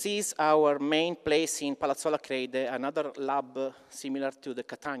 This is our main place in Palazzola Crede, another lab similar to the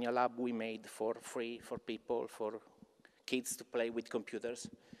Catania lab we made for free for people, for kids to play with computers.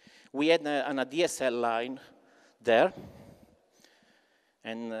 We had an ADSL line there.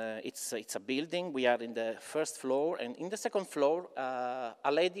 And it's a building. We are in the first floor, and in the second floor,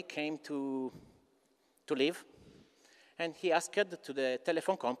 a lady came to live, and he asked to the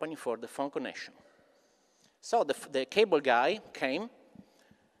telephone company for the phone connection. So the cable guy came,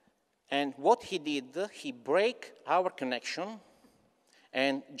 and what he did, he broke our connection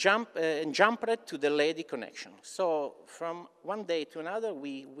and jumped to the lady connection. So from one day to another,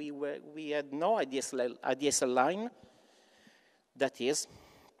 we had no ADSL line. That is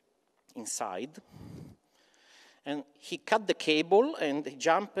inside, and he cut the cable and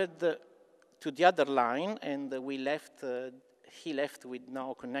jumped to the other line, and he left with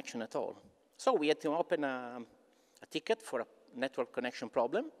no connection at all. So we had to open a ticket for a network connection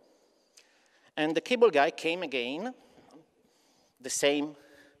problem, and the cable guy came again, the same,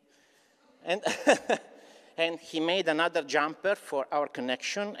 and and he made another jumper for our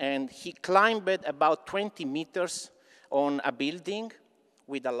connection, and he climbed about 20 meters on a building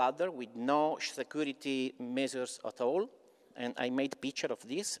with a ladder with no security measures at all. And I made a picture of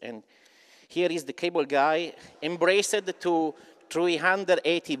this. And here is the cable guy embraced to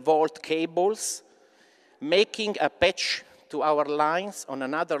 380-volt cables, making a patch to our lines on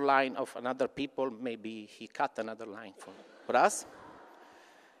another line of another people. Maybe he cut another line for us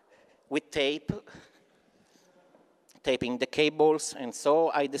with tape, taping the cables. And so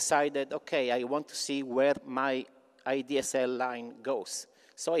I decided, okay, I want to see where my ADSL line goes.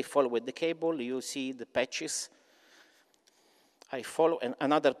 So I follow with the cable. You see the patches. I follow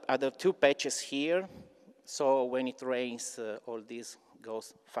other two patches here. So when it rains, all this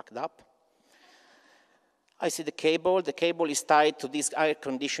goes fucked up. I see the cable. The cable is tied to this air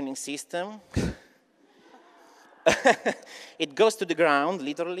conditioning system. It goes to the ground,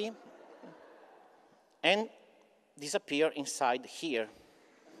 literally, and disappear inside here.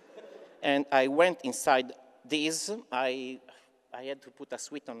 And I went inside this. I had to put a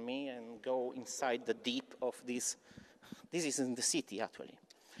suit on me and go inside the deep of this. This is in the city, actually.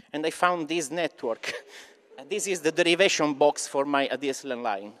 And I found this network. This is the derivation box for my ADSL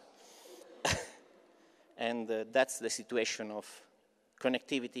line. And that's the situation of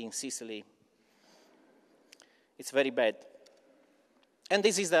connectivity in Sicily. It's very bad. And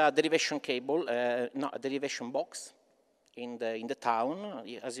this is a derivation cable, a derivation box in the town.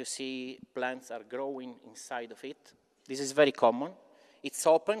 As you see, plants are growing inside of it. This is very common. It's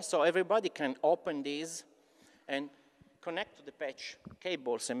open, so everybody can open this and connect to the patch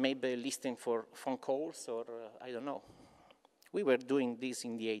cables and maybe listen for phone calls or I don't know. We were doing this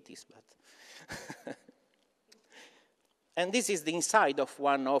in the 80s, but and this is the inside of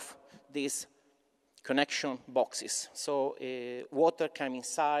one of these connection boxes. So water came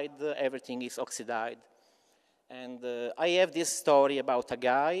inside, everything is oxidized. And I have this story about a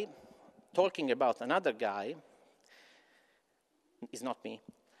guy talking about another guy. It's not me.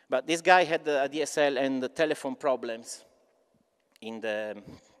 But this guy had the DSL and the telephone problems in the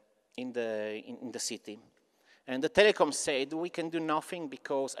city. And the telecom said, we can do nothing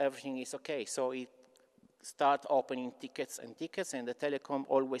because everything is okay. So it start opening tickets, and the telecom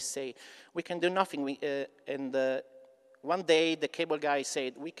always say, we can do nothing. One day, the cable guy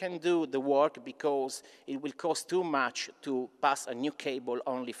said, we can do the work because it will cost too much to pass a new cable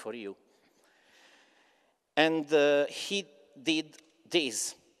only for you. And he did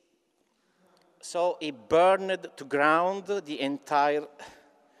this. So he burned to ground the entire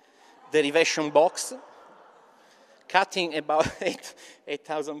derivation box, cutting about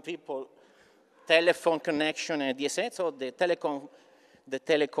 8,000 people telephone connection and DSL. So the telecom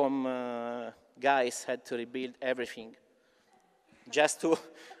guys had to rebuild everything just to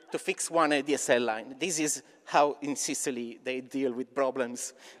fix one ADSL line. This is how in Sicily they deal with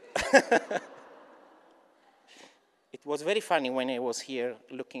problems. It was very funny when I was here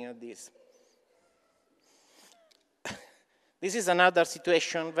looking at this. This is another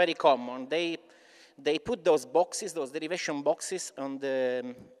situation, very common. They put those boxes, those derivation boxes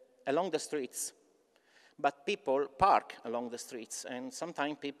along the streets. But people park along the streets, and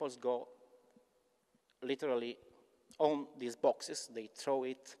sometimes people go literally on these boxes. They throw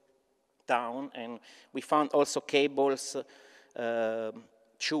it down, and we found also cables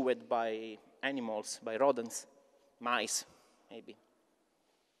chewed by animals, by rodents, mice, maybe.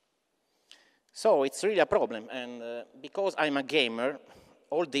 So it's really a problem, and because I'm a gamer,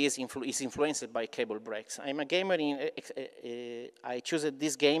 all this is influenced by cable breaks. I'm a gamer. I chose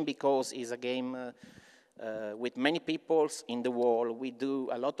this game because it's a game with many people in the world. We do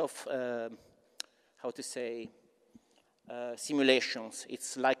a lot of, simulations.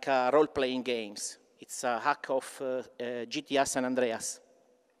 It's like role-playing games. It's a hack of GTA San Andreas,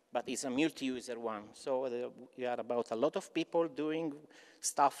 but it's a multi-user one. So we are about a lot of people doing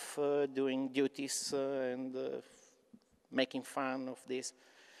stuff, doing duties, and making fun of this.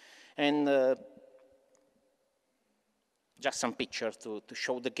 And just some pictures to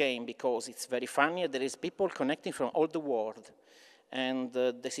show the game, because it's very funny. There is people connecting from all the world. And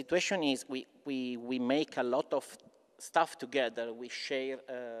the situation is we make a lot of stuff together. We share,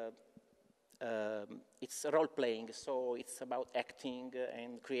 it's role-playing, so it's about acting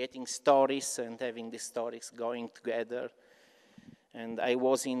and creating stories and having these stories going together. And I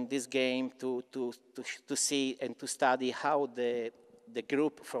was in this game to see and to study how the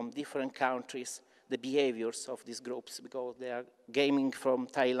group from different countries, the behaviors of these groups, because they are gaming from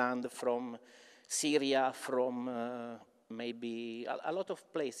Thailand, from Syria, from maybe a lot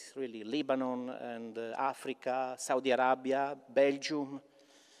of places, really, Lebanon and Africa, Saudi Arabia, Belgium.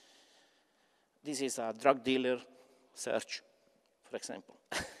 This is a drug dealer search, for example.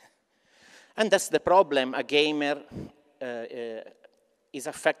 And that's the problem. A gamer is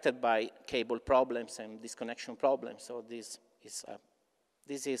affected by cable problems and disconnection problems. So this is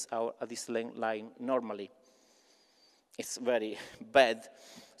our DSL line normally. It's very bad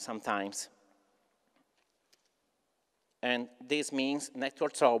sometimes. And this means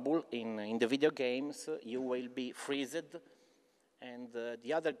network trouble. In the video games, you will be freezed, and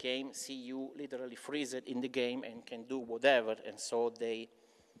the other game see you literally freezed in the game and can do whatever. And so they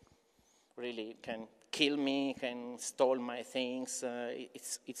really can kill me, can steal my things.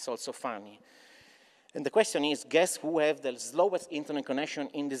 It's also funny. And the question is, guess who have the slowest internet connection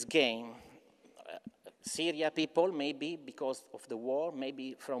in this game? Syria people, maybe because of the war,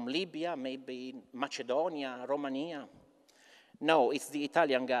 maybe from Libya, maybe Macedonia, Romania. No, it's the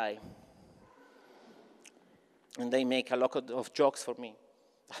Italian guy. And they make a lot of jokes for me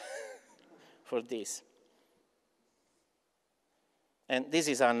for this. And this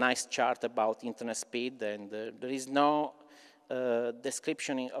is a nice chart about internet speed, and there is no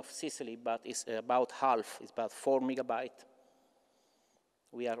description of Sicily, but it's about half. It's about 4 megabytes.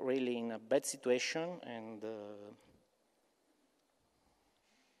 We are really in a bad situation, and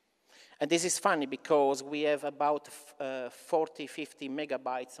this is funny because we have about 40, 50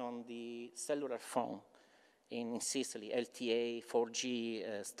 megabytes on the cellular phone in Sicily, LTA,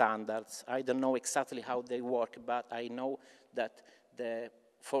 4G standards. I don't know exactly how they work, but I know that the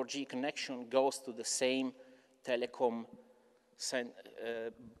 4G connection goes to the same telecom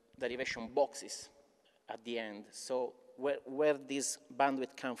derivation boxes at the end. So where this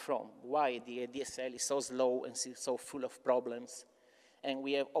bandwidth come from? Why the DSL is so slow and so full of problems? And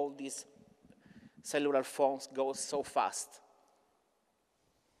we have all these cellular phones go so fast.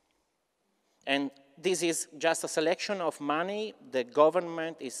 And this is just a selection of money the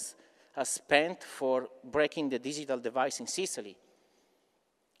government has spent for breaking the digital device in Sicily.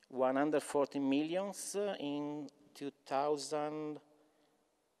 140 million in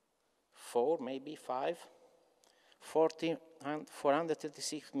 2004, maybe 5.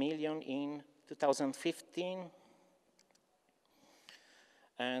 436 million in 2015.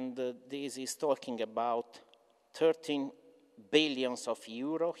 And this is talking about 13 billions of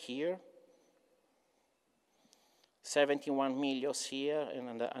euro here, 71 millions here,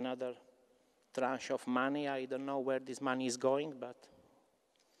 and another tranche of money. I don't know where this money is going, but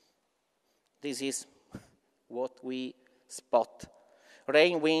this is what we spot.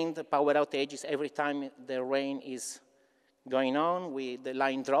 Rain, wind, power outages, every time the rain is going on, the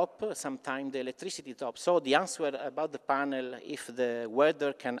line drop, sometimes the electricity drops. So the answer about the panel, if the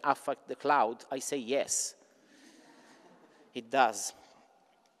weather can affect the cloud, I say yes. It does.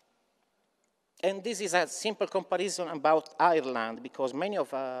 And this is a simple comparison about Ireland, because many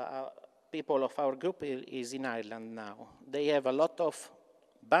of people of our group is in Ireland now. They have a lot of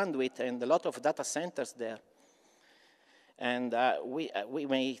bandwidth and a lot of data centers there. And we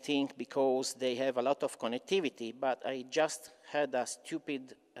may think because they have a lot of connectivity, but I just had a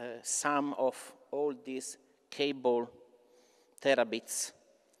stupid sum of all these cable terabits.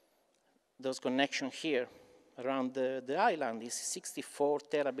 Those connections here around the island is 64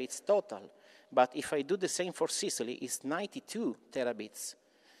 terabits total. But if I do the same for Sicily, it's 92 terabits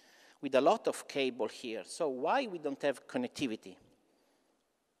with a lot of cable here. So why we don't have connectivity?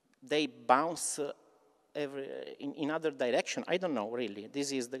 They bounce in other direction. I don't know, really.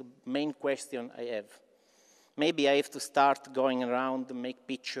 This is the main question I have. Maybe I have to start going around and make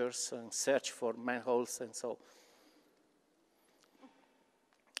pictures and search for manholes and so.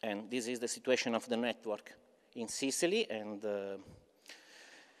 And this is the situation of the network in Sicily. And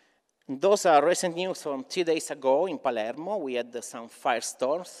those are recent news from 2 days ago in Palermo. We had some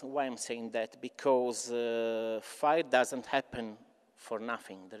firestorms. Why I'm saying that? Because fire doesn't happen for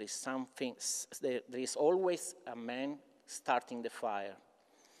nothing. There is something, there is always a man starting the fire.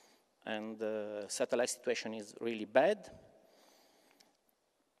 And the satellite situation is really bad.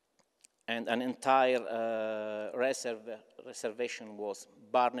 And an entire reservation was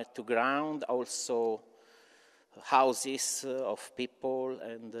burned to ground, also houses of people,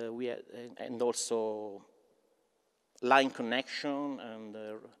 and also line connection and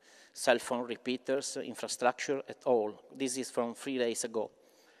cell phone repeaters, infrastructure at all. This is from 3 days ago.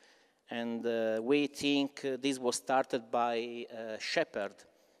 And we think this was started by a shepherd,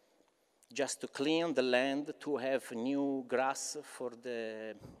 just to clean the land, to have new grass for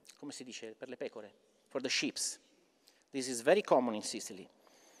the, come si dice, per le pecore, for the sheep. This is very common in Sicily.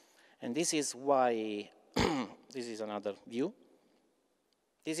 And this is why, this is another view.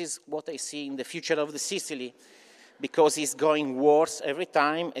 This is what I see in the future of the Sicily, because it's going worse every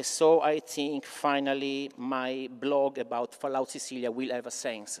time, and so I think finally my blog about Fallout Sicilia will have a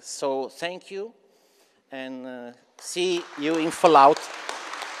sense. So thank you, and see you in Fallout.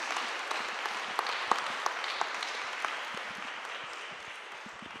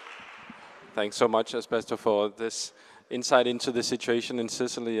 Thanks so much, Asbesto, for this insight into the situation in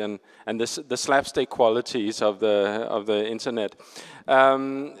Sicily and the slapstick qualities of the internet.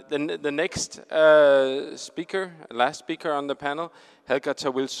 The next speaker, last speaker on the panel, Helga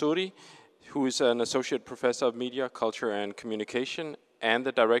Tawil-Souri, who is an associate professor of media, culture, and communication, and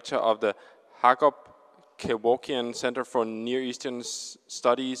the director of the Jacob Lillemose Center for Near Eastern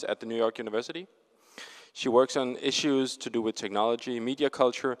Studies at the New York University. She works on issues to do with technology, media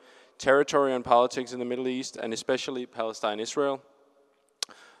culture, territory and politics in the Middle East, and especially Palestine-Israel.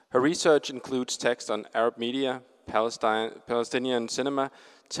 Her research includes text on Arab media, Palestinian cinema,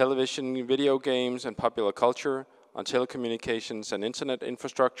 television, video games, and popular culture, on telecommunications and internet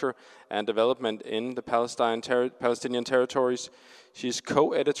infrastructure, and development in the Palestinian territories. She is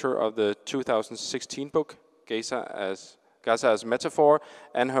co-editor of the 2016 book, Gaza as Metaphor,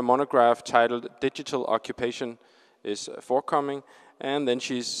 and her monograph titled Digital Occupation is forthcoming. And then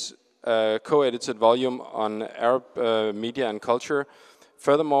she's co-edited volume on Arab media and culture.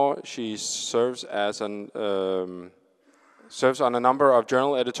 Furthermore, she serves on a number of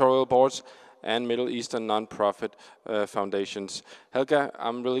journal editorial boards and Middle Eastern non-profit foundations. Helga,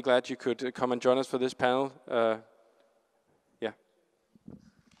 I'm really glad you could come and join us for this panel. Yeah.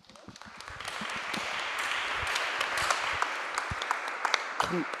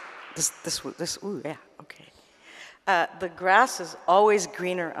 Ooh, yeah, okay. The grass is always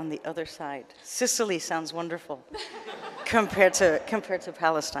greener on the other side. Sicily sounds wonderful compared to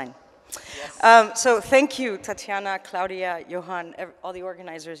Palestine. Yes. So thank you, Tatiana, Claudia, Johan, all the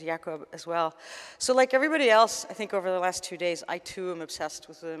organizers, Jacob as well. So like everybody else, I think over the last 2 days, I too am obsessed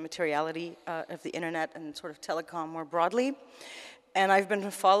with the materiality of the internet and sort of telecom more broadly. And I've been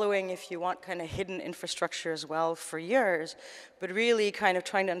following, if you want, kind of hidden infrastructure as well for years, but really kind of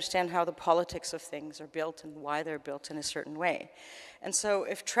trying to understand how the politics of things are built and why they're built in a certain way. And so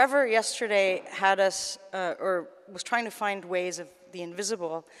if Trevor yesterday had us, or was trying to find ways of the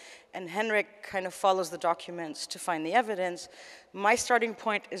invisible, and Henrik kind of follows the documents to find the evidence, my starting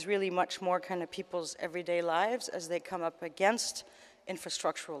point is really much more kind of people's everyday lives as they come up against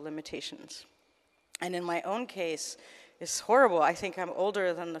infrastructural limitations. And in my own case, it's horrible. I think I'm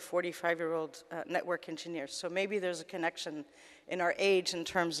older than the 45-year-old network engineer, so maybe there's a connection in our age in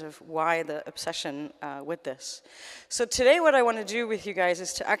terms of why the obsession with this. So today what I want to do with you guys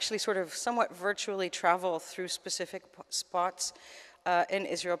is to actually sort of somewhat virtually travel through specific spots in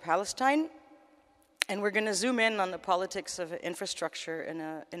Israel-Palestine, and we're going to zoom in on the politics of infrastructure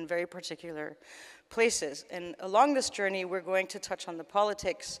in very particular places. And along this journey, we're going to touch on the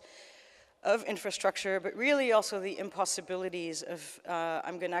politics of infrastructure, but really also the impossibilities of,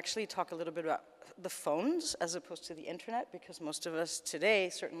 I'm going to actually talk a little bit about the phones as opposed to the internet, because most of us today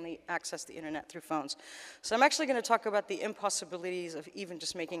certainly access the internet through phones. So I'm actually going to talk about the impossibilities of even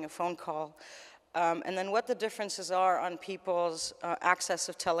just making a phone call, and then what the differences are on people's access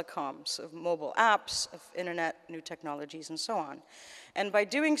of telecoms, of mobile apps, of internet, new technologies, and so on. And by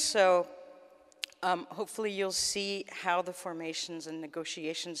doing so, hopefully you'll see how the formations and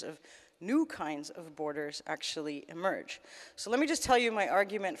negotiations of new kinds of borders actually emerge. So let me just tell you my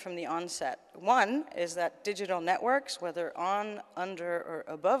argument from the onset. One is that digital networks, whether on, under, or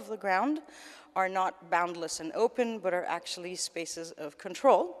above the ground, are not boundless and open, but are actually spaces of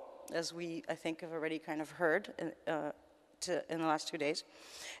control, as we, I think, have already kind of heard in the last 2 days.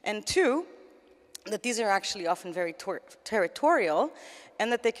 And two, that these are actually often very territorial,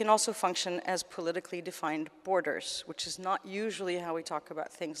 and that they can also function as politically defined borders, which is not usually how we talk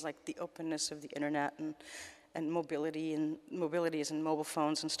about things like the openness of the internet and mobility and mobilities and mobile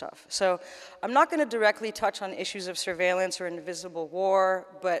phones and stuff. So I'm not going to directly touch on issues of surveillance or invisible war,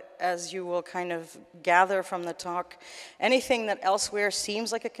 but as you will kind of gather from the talk, anything that elsewhere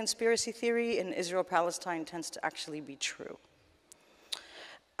seems like a conspiracy theory in Israel-Palestine tends to actually be true.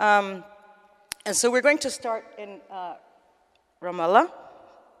 And so we're going to start in Ramallah,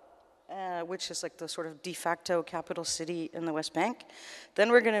 which is like the sort of de facto capital city in the West Bank. Then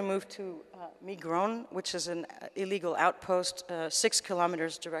we're going to move to Migron, which is an illegal outpost 6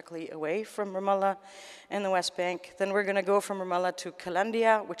 kilometers directly away from Ramallah in the West Bank. Then we're going to go from Ramallah to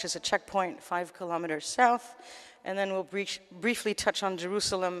Kalandia, which is a checkpoint 5 kilometers south. And then we'll briefly touch on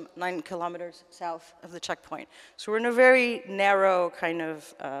Jerusalem, 9 kilometers south of the checkpoint. So we're in a very narrow kind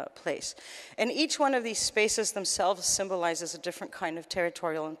of place. And each one of these spaces themselves symbolizes a different kind of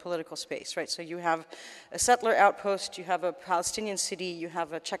territorial and political space, right? So you have a settler outpost, you have a Palestinian city, you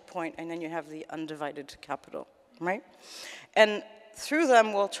have a checkpoint, and then you have the undivided capital, right? And through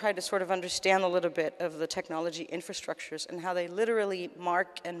them, we'll try to sort of understand a little bit of the technology infrastructures and how they literally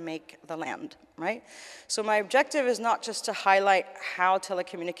mark and make the land, right? So my objective is not just to highlight how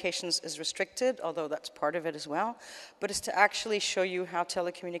telecommunications is restricted, although that's part of it as well, but is to actually show you how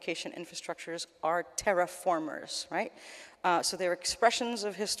telecommunication infrastructures are terraformers, right? So they're expressions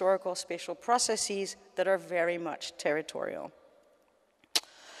of historical spatial processes that are very much territorial.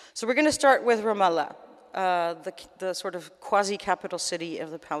 So we're going to start with Ramallah. The sort of quasi-capital city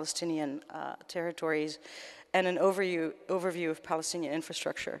of the Palestinian territories, and an overview of Palestinian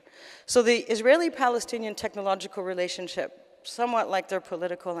infrastructure. So the Israeli-Palestinian technological relationship, somewhat like their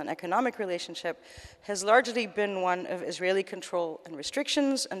political and economic relationship, has largely been one of Israeli control and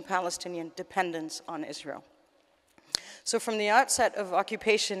restrictions and Palestinian dependence on Israel. So from the outset of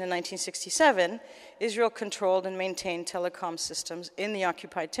occupation in 1967, Israel controlled and maintained telecom systems in the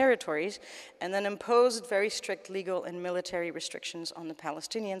occupied territories and then imposed very strict legal and military restrictions on the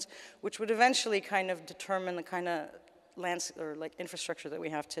Palestinians, which would eventually kind of determine the kind of infrastructure that we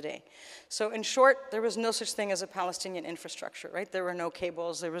have today. So in short, there was no such thing as a Palestinian infrastructure, right? There were no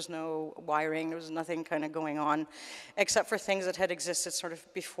cables, there was no wiring, there was nothing kind of going on, except for things that had existed sort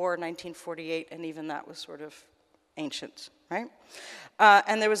of before 1948, and even that was sort of ancient, right?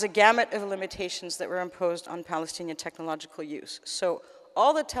 And there was a gamut of limitations that were imposed on Palestinian technological use. So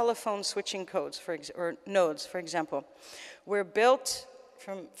all the telephone switching codes, or nodes, for example, were built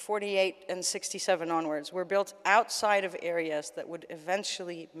from 48 and 67 onwards, were built outside of areas that would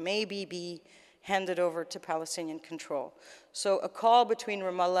eventually maybe be handed over to Palestinian control. So a call between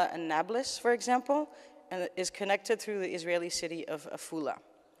Ramallah and Nablus, for example, is connected through the Israeli city of Afula,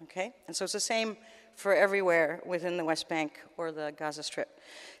 okay? And so it's the same for everywhere within the West Bank or the Gaza Strip.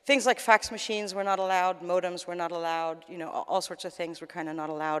 Things like fax machines were not allowed, modems were not allowed, you know, all sorts of things were kind of not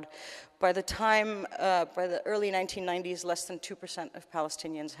allowed. By the time, by the early 1990s, less than 2% of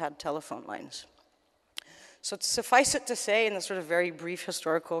Palestinians had telephone lines. So suffice it to say, in the sort of very brief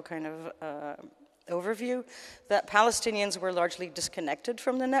historical kind of overview, that Palestinians were largely disconnected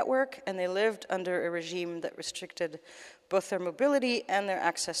from the network, and they lived under a regime that restricted both their mobility and their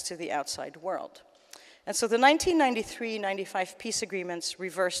access to the outside world. And so the 1993-95 peace agreements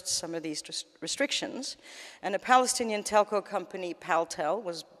reversed some of these restrictions, and a Palestinian telco company, Paltel,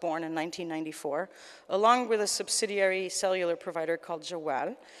 was born in 1994, along with a subsidiary cellular provider called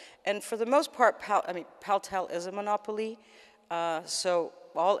Jawal. And for the most part, Paltel is a monopoly, so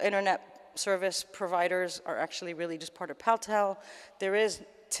all internet service providers are actually really just part of Paltel. There is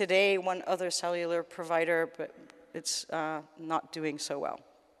today one other cellular provider, but it's not doing so well.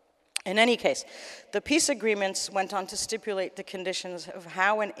 In any case, the peace agreements went on to stipulate the conditions of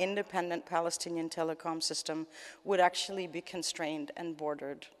how an independent Palestinian telecom system would actually be constrained and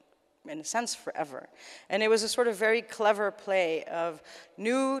bordered, in a sense, forever. And it was a sort of very clever play of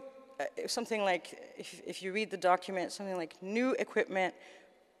new, something like, if you read the document, something like new equipment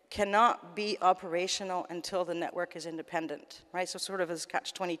cannot be operational until the network is independent, right? So sort of as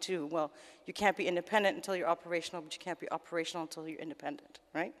catch-22, well, you can't be independent until you're operational, but you can't be operational until you're independent,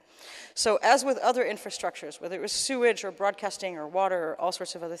 right? So as with other infrastructures, whether it was sewage or broadcasting or water or all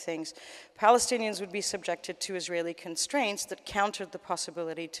sorts of other things, Palestinians would be subjected to Israeli constraints that countered the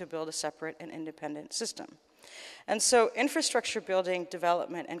possibility to build a separate and independent system. And so infrastructure building,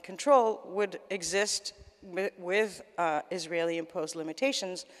 development, and control would exist with Israeli-imposed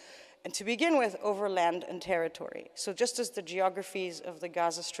limitations, and to begin with, over land and territory. So just as the geographies of the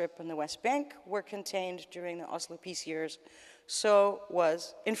Gaza Strip and the West Bank were contained during the Oslo peace years, so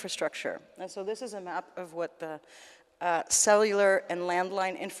was infrastructure. And so this is a map of what the cellular and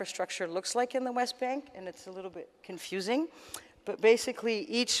landline infrastructure looks like in the West Bank, and it's a little bit confusing. But basically,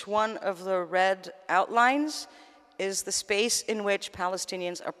 each one of the red outlines is the space in which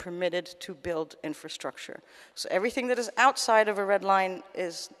Palestinians are permitted to build infrastructure. So everything that is outside of a red line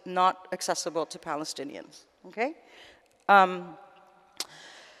is not accessible to Palestinians, okay?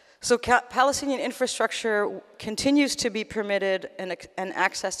 So Palestinian infrastructure continues to be permitted and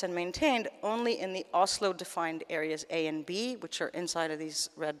accessed and maintained only in the Oslo-defined areas A and B, which are inside of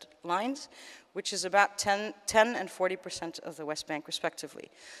these red lines, which is about 10 and 40% of the West Bank, respectively.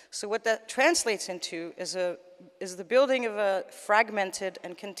 So what that translates into is the building of a fragmented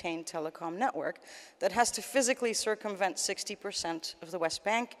and contained telecom network that has to physically circumvent 60% of the West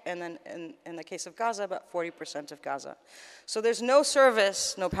Bank, and then in the case of Gaza, about 40% of Gaza. So there's no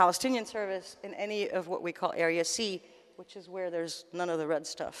service, no Palestinian service, in any of what we call Area C, which is where there's none of the red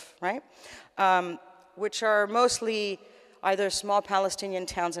stuff, right? Which are mostly either small Palestinian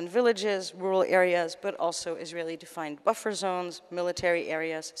towns and villages, rural areas, but also Israeli-defined buffer zones, military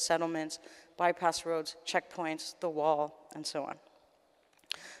areas, settlements, bypass roads, checkpoints, the wall, and so on.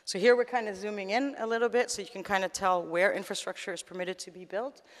 So here we're kind of zooming in a little bit so you can kind of tell where infrastructure is permitted to be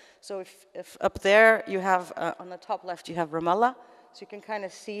built. So if up there you have, on the top left, you have Ramallah, so you can kind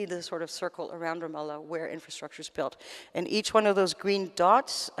of see the sort of circle around Ramallah where infrastructure is built. And each one of those green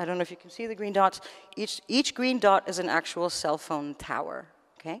dots, I don't know if you can see the green dots, each green dot is an actual cell phone tower,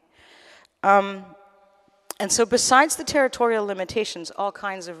 okay? And so besides the territorial limitations, all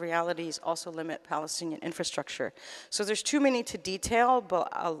kinds of realities also limit Palestinian infrastructure. So there's too many to detail, but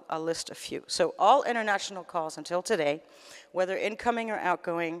I'll list a few. So all international calls until today, whether incoming or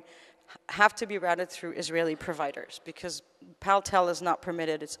outgoing, have to be routed through Israeli providers because Paltel is not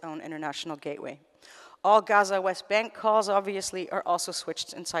permitted its own international gateway. All Gaza West Bank calls, obviously, are also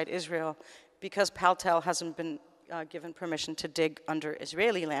switched inside Israel because Paltel hasn't been given permission to dig under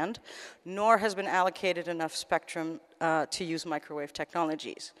Israeli land, nor has been allocated enough spectrum to use microwave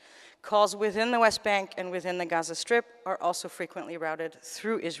technologies. Calls within the West Bank and within the Gaza Strip are also frequently routed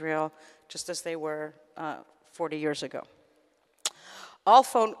through Israel, just as they were 40 years ago.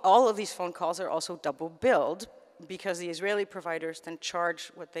 All of these phone calls are also double billed because the Israeli providers then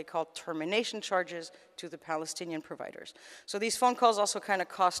charge what they call termination charges to the Palestinian providers. So these phone calls also kind of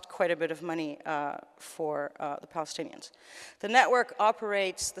cost quite a bit of money for the Palestinians.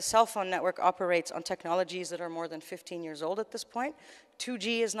 The cell phone network operates on technologies that are more than 15 years old at this point.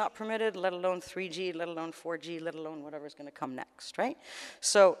 2G is not permitted, let alone 3G, let alone 4G, let alone whatever's going to come next, right?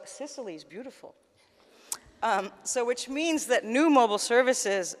 So Sicily is beautiful. So which means that new mobile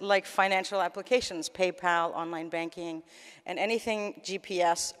services like financial applications, PayPal, online banking, and anything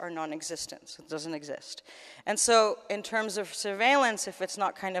GPS are non-existent, so it doesn't exist. And so in terms of surveillance, if it's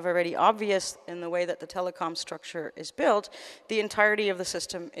not kind of already obvious in the way that the telecom structure is built, the entirety of the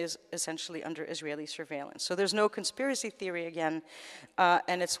system is essentially under Israeli surveillance. So there's no conspiracy theory again,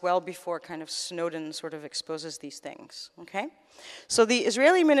 and it's well before kind of Snowden sort of exposes these things, okay? So the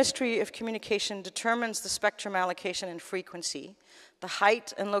Israeli Ministry of Communication determines the spectrum allocation and frequency, the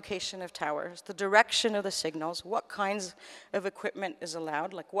height and location of towers, the direction of the signals, what kinds of equipment is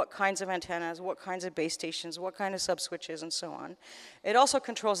allowed, like what kinds of antennas, what kinds of base stations, what kind of sub-switches, and so on. It also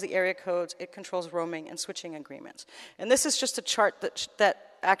controls the area codes, it controls roaming and switching agreements. And this is just a chart that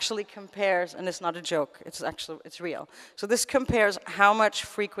actually compares, and it's not a joke, it's real. So this compares how much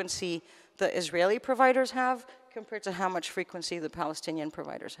frequency the Israeli providers have compared to how much frequency the Palestinian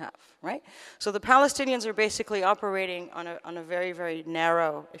providers have, right? So the Palestinians are basically operating on a very, very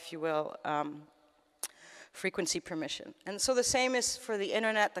narrow, if you will, frequency permission. And so the same is for the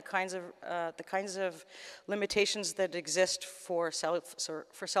internet, the kinds of limitations that exist for cell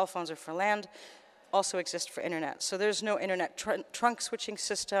phones or for land also exist for internet. So there's no internet trunk switching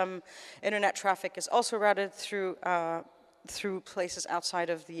system. Internet traffic is also routed through places outside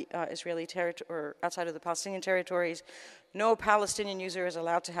of the Israeli territory, or outside of the Palestinian territories. No Palestinian user is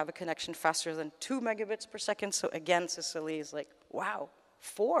allowed to have a connection faster than 2 megabits per second. So again, Sicily is like, wow,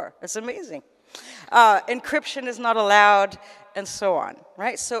 4, that's amazing. Encryption is not allowed, and so on,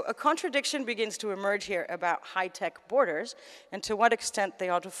 right? So a contradiction begins to emerge here about high-tech borders and to what extent they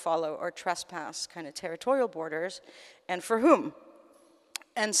ought to follow or trespass kind of territorial borders, and for whom.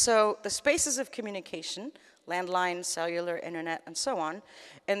 And so the spaces of communication, landline, cellular, internet, and so on,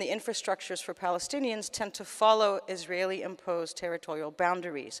 and the infrastructures for Palestinians tend to follow Israeli-imposed territorial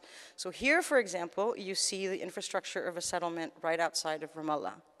boundaries. So here, for example, you see the infrastructure of a settlement right outside of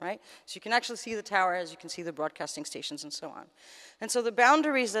Ramallah, right? So you can actually see the towers, you can see the broadcasting stations, and so on. And so the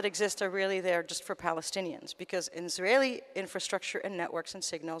boundaries that exist are really there just for Palestinians, because Israeli infrastructure and networks and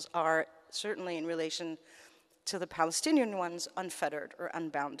signals are certainly in relation to the Palestinian ones unfettered or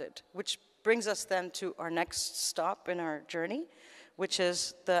unbounded, which brings us then to our next stop in our journey, which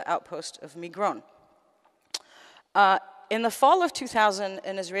is the outpost of Migron. In the fall of 2000,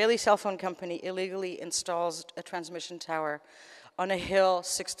 an Israeli cell phone company illegally installs a transmission tower on a hill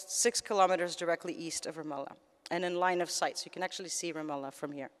 6 kilometers directly east of Ramallah, and in line of sight, so you can actually see Ramallah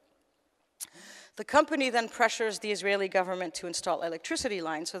from here. The company then pressures the Israeli government to install electricity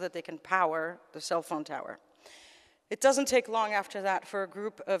lines so that they can power the cell phone tower. It doesn't take long after that for a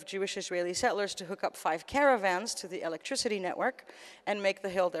group of Jewish Israeli settlers to hook up 5 caravans to the electricity network and make the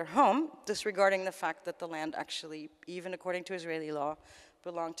hill their home, disregarding the fact that the land actually, even according to Israeli law,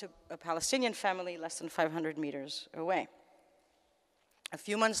 belonged to a Palestinian family less than 500 meters away. A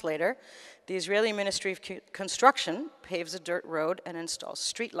few months later, the Israeli Ministry of Construction paves a dirt road and installs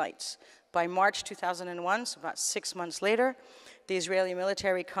streetlights. By March 2001, so about 6 months later, the Israeli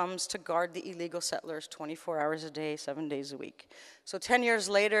military comes to guard the illegal settlers 24 hours a day, 7 days a week. So 10 years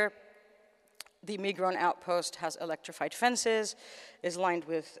later, the Migron outpost has electrified fences, is lined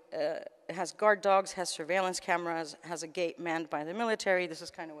with, has guard dogs, has surveillance cameras, has a gate manned by the military. This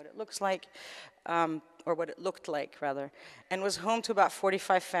is kind of what it looks like, or what it looked like, rather, and was home to about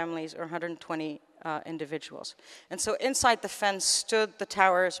 45 families or 120 individuals. And so inside the fence stood the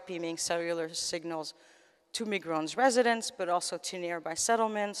towers beaming cellular signals to Migron's residents, but also to nearby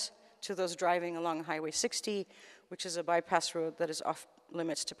settlements, to those driving along Highway 60, which is a bypass road that is off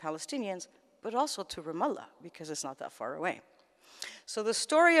limits to Palestinians, but also to Ramallah, because it's not that far away. So the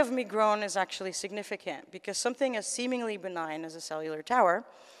story of Migron is actually significant, because something as seemingly benign as a cellular tower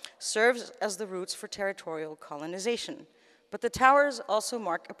serves as the roots for territorial colonization. But the towers also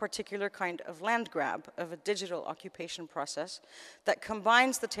mark a particular kind of land grab, of a digital occupation process that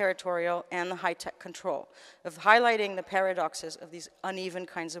combines the territorial and the high-tech control, of highlighting the paradoxes of these uneven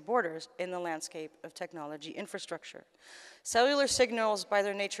kinds of borders in the landscape of technology infrastructure. Cellular signals, by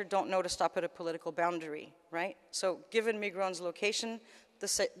their nature, don't know to stop at a political boundary, right? So given Migron's location,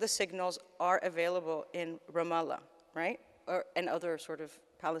 the signals are available in Ramallah, right? And other sort of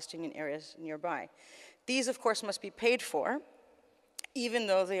Palestinian areas nearby. These, of course, must be paid for, even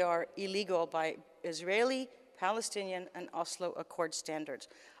though they are illegal by Israeli, Palestinian, and Oslo Accord standards.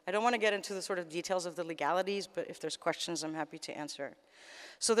 I don't want to get into the sort of details of the legalities, but if there's questions, I'm happy to answer.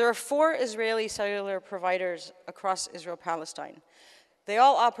 So there are 4 Israeli cellular providers across Israel-Palestine. They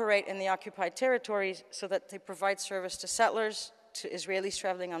all operate in the occupied territories so that they provide service to settlers, to Israelis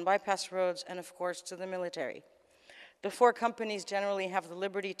traveling on bypass roads, and of course to the military. The 4 companies generally have the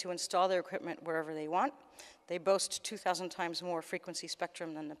liberty to install their equipment wherever they want. They boast 2,000 times more frequency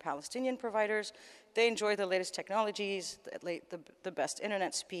spectrum than the Palestinian providers. They enjoy the latest technologies, the best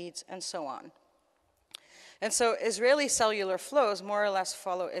internet speeds, and so on. And so Israeli cellular flows more or less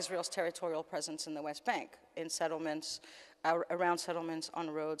follow Israel's territorial presence in the West Bank, in settlements, around settlements, on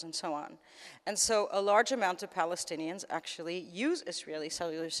roads, and so on. And so a large amount of Palestinians actually use Israeli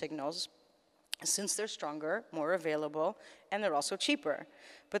cellular signals since they're stronger, more available, and they're also cheaper.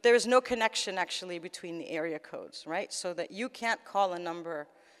 But there is no connection actually between the area codes, right? So that you can't call a number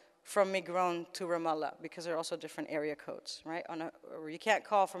from Migron to Ramallah because there are also different area codes, right? Or you can't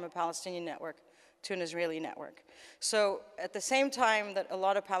call from a Palestinian network to an Israeli network. So at the same time that a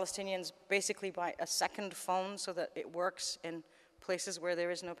lot of Palestinians basically buy a second phone so that it works in places where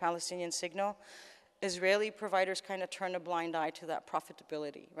there is no Palestinian signal, Israeli providers kind of turn a blind eye to that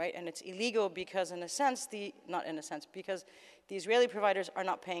profitability, right? And it's illegal because in a sense, because the Israeli providers are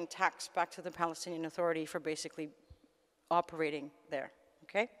not paying tax back to the Palestinian Authority for basically operating there,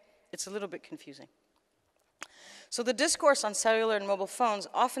 okay? It's a little bit confusing. So the discourse on cellular and mobile phones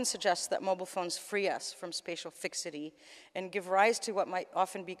often suggests that mobile phones free us from spatial fixity and give rise to what might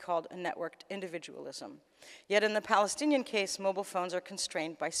often be called a networked individualism. Yet in the Palestinian case, mobile phones are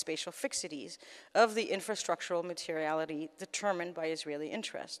constrained by spatial fixities of the infrastructural materiality determined by Israeli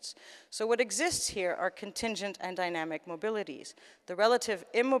interests. So what exists here are contingent and dynamic mobilities. The relative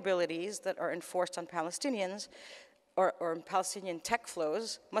immobilities that are enforced on Palestinians or Palestinian tech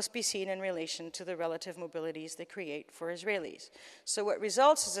flows must be seen in relation to the relative mobilities they create for Israelis. So what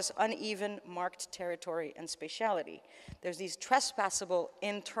results is this uneven marked territory and spatiality. There's these trespassable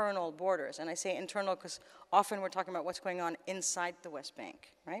internal borders, and I say internal because often we're talking about what's going on inside the West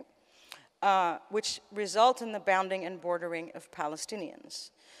Bank, right? Which result in the bounding and bordering of Palestinians.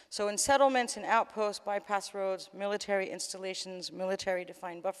 So in settlements, in outposts, bypass roads, military installations,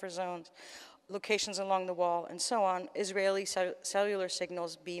 military-defined buffer zones, locations along the wall, and so on, Israeli cellular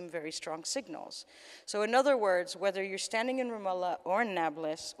signals beam very strong signals. So in other words, whether you're standing in Ramallah or in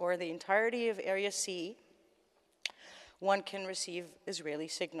Nablus or the entirety of Area C, one can receive Israeli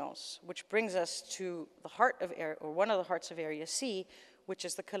signals, which brings us to the heart of, or one of the hearts of Area C, which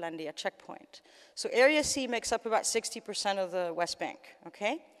is the Kalandia checkpoint. So Area C makes up about 60% of the West Bank,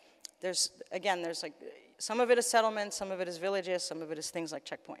 okay? There's like, some of it is settlements, some of it is villages, some of it is things like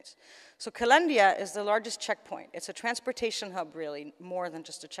checkpoints. So Kalandia is the largest checkpoint. It's a transportation hub, really, more than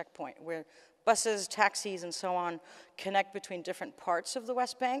just a checkpoint, where buses, taxis, and so on connect between different parts of the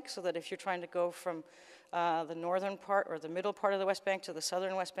West Bank, so that if you're trying to go from the northern part or the middle part of the West Bank to the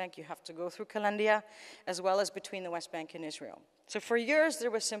southern West Bank, you have to go through Kalandia, as well as between the West Bank and Israel. So for years,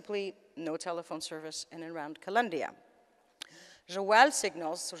 there was simply no telephone service in and around Kalandia. Jawal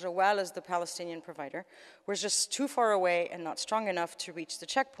signals, so Jawal is the Palestinian provider, were just too far away and not strong enough to reach the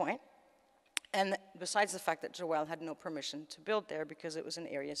checkpoint. And besides the fact that Jawal had no permission to build there because it was in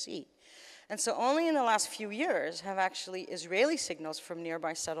Area C. And so only in the last few years have actually Israeli signals from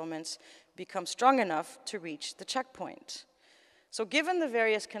nearby settlements become strong enough to reach the checkpoint. So given the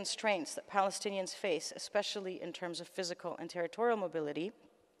various constraints that Palestinians face, especially in terms of physical and territorial mobility,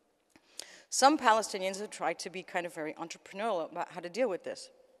 some Palestinians have tried to be kind of very entrepreneurial about how to deal with this.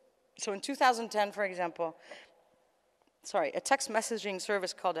 So in 2010, for example, a text messaging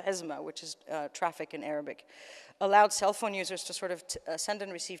service called Hezma, which is traffic in Arabic, allowed cell phone users to sort of send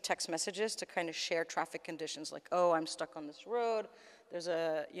and receive text messages to kind of share traffic conditions, like, oh, I'm stuck on this road, there's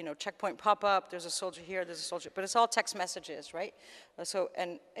a checkpoint pop-up, there's a soldier here, there's a soldier, but it's all text messages, right?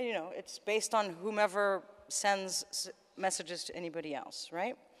 It's based on whomever sends messages to anybody else,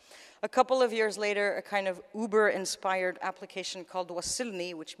 right? A couple of years later, a kind of Uber-inspired application called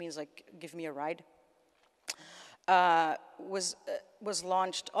Wasilni, which means like, give me a ride, was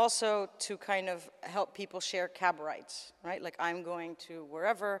launched also to kind of help people share cab rides, right? Like, I'm going to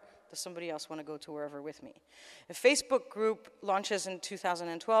wherever, does somebody else want to go to wherever with me? A Facebook group launches in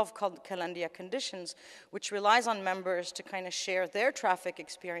 2012 called Kalandia Conditions, which relies on members to kind of share their traffic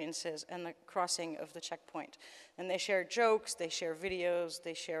experiences and the crossing of the checkpoint. And they share jokes, they share videos,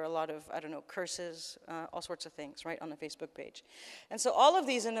 they share a lot of, curses, all sorts of things, right, on the Facebook page. And so all of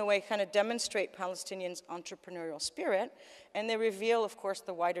these, in a way, kind of demonstrate Palestinians' entrepreneurial spirit, and they reveal, of course,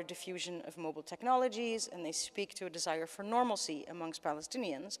 the wider diffusion of mobile technologies, and they speak to a desire for normalcy amongst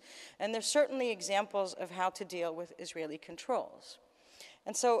Palestinians. And there's certainly examples of how to deal with Israeli controls.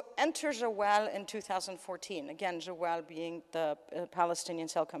 And so enter Jawal in 2014, again, Jawal being the Palestinian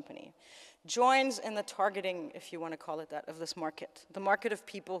cell company, joins in the targeting, if you want to call it that, of this market, the market of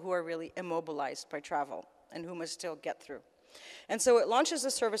people who are really immobilized by travel and who must still get through. And so it launches a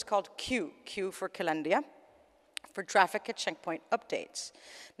service called Q for Kalandia, for traffic at checkpoint updates.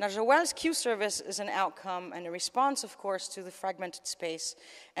 Now, Joël's queue service is an outcome and a response, of course, to the fragmented space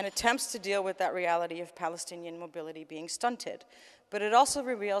and attempts to deal with that reality of Palestinian mobility being stunted. But it also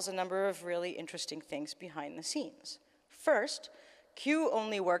reveals a number of really interesting things behind the scenes. First, queue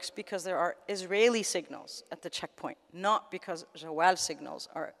only works because there are Israeli signals at the checkpoint, not because Joël signals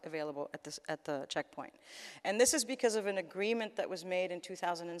are available at the checkpoint. And this is because of an agreement that was made in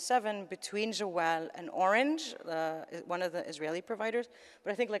 2007 between Joël and Orange, one of the Israeli providers.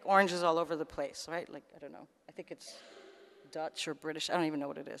 But I think like Orange is all over the place, right? Like, I don't know. I think it's Dutch or British. I don't even know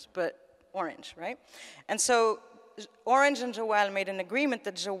what it is, but Orange, right? And so Orange and Joël made an agreement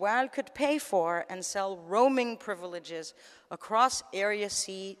that Joël could pay for and sell roaming privileges across Area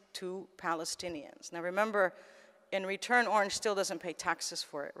C to Palestinians. Now remember, in return, Orange still doesn't pay taxes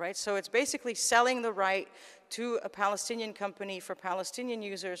for it, right? So it's basically selling the right to a Palestinian company for Palestinian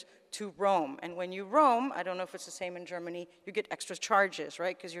users to roam. And when you roam, I don't know if it's the same in Germany, you get extra charges,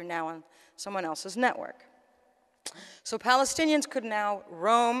 right? Because you're now on someone else's network. So Palestinians could now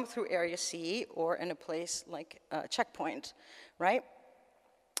roam through Area C or in a place like Checkpoint, right?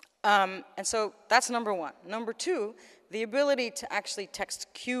 And so that's number one. Number two, the ability to actually text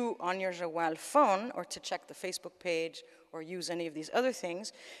Q on your Joël phone or to check the Facebook page or use any of these other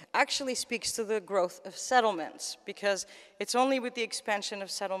things actually speaks to the growth of settlements, because it's only with the expansion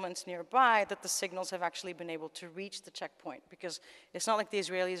of settlements nearby that the signals have actually been able to reach the checkpoint, because it's not like the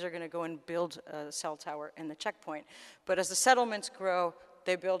Israelis are going to go and build a cell tower in the checkpoint. But as the settlements grow,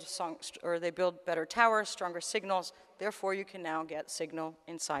 they build better towers, stronger signals, therefore you can now get signal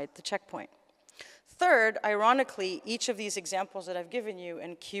inside the checkpoint. Third, ironically, each of these examples that I've given you,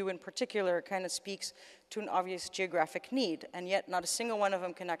 and Q in particular, kind of speaks to an obvious geographic need, and yet not a single one of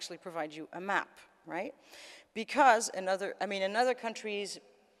them can actually provide you a map, right? Because in other countries,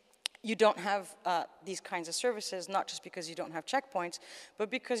 you don't have these kinds of services, not just because you don't have checkpoints, but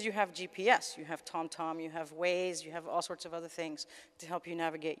because you have GPS, you have TomTom, you have Waze, you have all sorts of other things to help you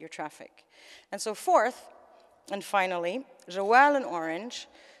navigate your traffic. And so fourth, and finally, Joël and Orange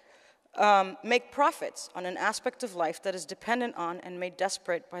make profits on an aspect of life that is dependent on and made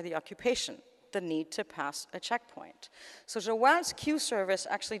desperate by the occupation, the need to pass a checkpoint. So Joël's Q service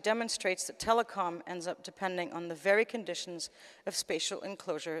actually demonstrates that telecom ends up depending on the very conditions of spatial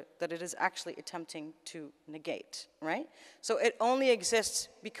enclosure that it is actually attempting to negate, right? So it only exists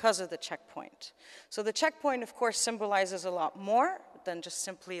because of the checkpoint. So the checkpoint, of course, symbolizes a lot more than just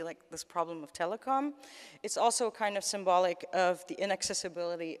simply like this problem of telecom. It's also kind of symbolic of the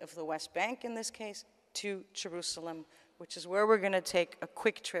inaccessibility of the West Bank, in this case, to Jerusalem, which is where we're going to take a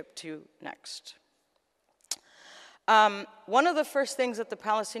quick trip to next. One of the first things that the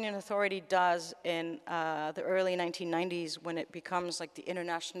Palestinian Authority does in the early 1990s, when it becomes like the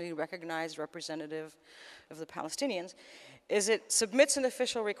internationally recognized representative of the Palestinians, is it submits an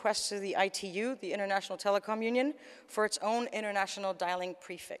official request to the ITU, the International Telecom Union, for its own international dialing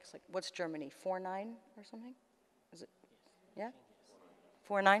prefix. Like, what's Germany, 49 or something? Is it, yeah?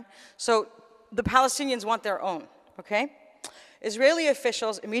 49? So the Palestinians want their own, okay? Israeli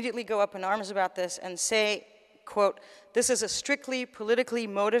officials immediately go up in arms about this and say, quote, "This is a strictly politically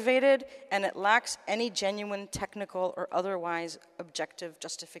motivated and it lacks any genuine technical or otherwise objective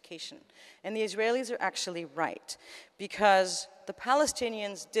justification." And the Israelis are actually right, because the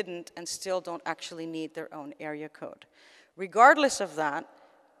Palestinians didn't and still don't actually need their own area code. Regardless of that,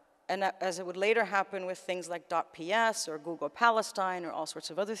 and as it would later happen with things like .ps or Google Palestine or all sorts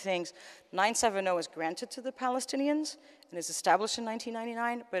of other things, 970 is granted to the Palestinians and is established in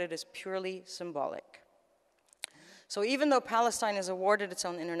 1999, but it is purely symbolic. So even though Palestine is awarded its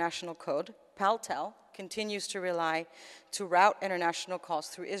own international code, PalTel continues to rely to route international calls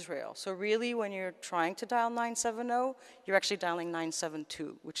through Israel. So really, when you're trying to dial 970, you're actually dialing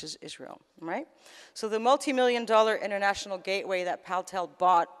 972, which is Israel, right? So the multi-million-dollar international gateway that PalTel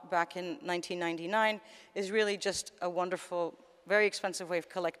bought back in 1999 is really just a wonderful, very expensive way of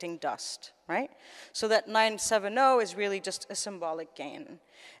collecting dust, right? So that 970 is really just a symbolic gain.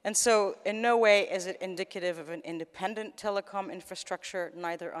 And so in no way is it indicative of an independent telecom infrastructure,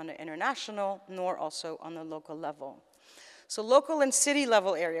 neither on an international nor also on the local level. So local and city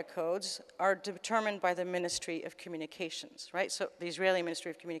level area codes are determined by the Ministry of Communications, right? So the Israeli Ministry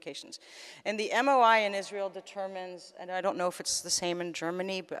of Communications. And the MOI in Israel determines, and I don't know if it's the same in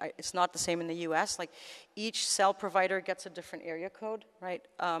Germany, but it's not the same in the US, like each cell provider gets a different area code, right?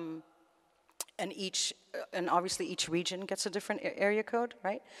 And obviously each region gets a different area code,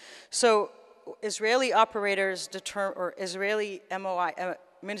 right? So Israeli operators or Israeli MOI,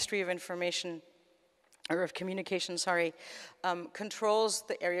 Ministry of Information or of communication, sorry, controls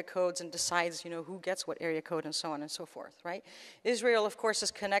the area codes and decides, who gets what area code and so on and so forth, right? Israel, of course,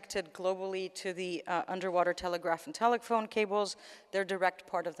 is connected globally to the underwater telegraph and telephone cables. They're direct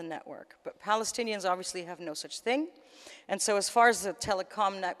part of the network. But Palestinians obviously have no such thing. And so as far as the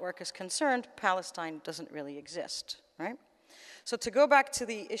telecom network is concerned, Palestine doesn't really exist, right? So to go back to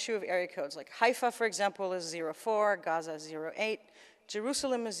the issue of area codes, like Haifa, for example, is 04, Gaza is 08,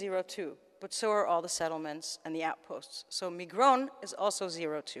 Jerusalem is 02. But so are all the settlements and the outposts. So Migron is also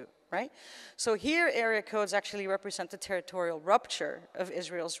 02, right? So here area codes actually represent the territorial rupture of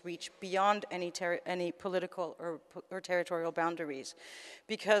Israel's reach beyond any political or territorial boundaries,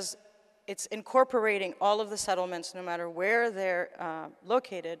 because it's incorporating all of the settlements, no matter where they're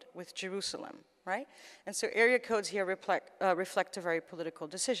located, with Jerusalem, right? And so area codes here reflect a very political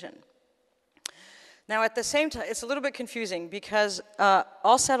decision. Now, at the same time, it's a little bit confusing because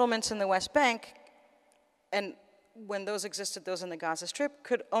all settlements in the West Bank, and when those existed, those in the Gaza Strip,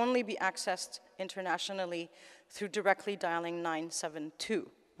 could only be accessed internationally through directly dialing 972,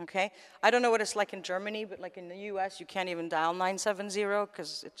 okay? I don't know what it's like in Germany, but like in the US, you can't even dial 970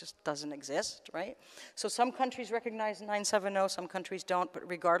 because it just doesn't exist, right? So some countries recognize 970, some countries don't, but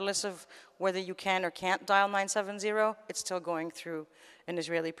regardless of whether you can or can't dial 970, it's still going through an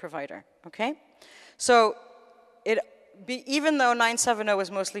Israeli provider, okay? So even though 970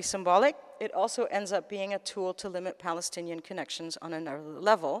 is mostly symbolic, it also ends up being a tool to limit Palestinian connections on another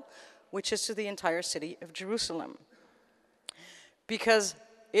level, which is to the entire city of Jerusalem. Because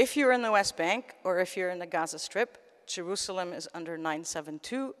if you're in the West Bank or if you're in the Gaza Strip, Jerusalem is under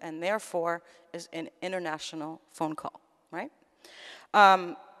 972 and therefore is an international phone call, right?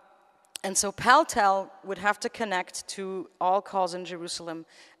 And so Paltel would have to connect to all calls in Jerusalem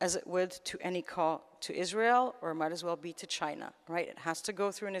as it would to any call to Israel, or might as well be to China, right? It has to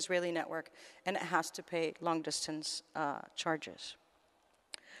go through an Israeli network, and it has to pay long-distance charges.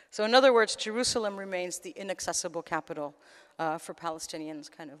 So in other words, Jerusalem remains the inaccessible capital for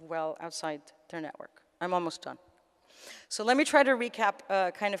Palestinians kind of well outside their network. I'm almost done. So let me try to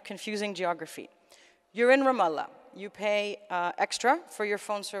recap kind of confusing geography. You're in Ramallah. You pay extra for your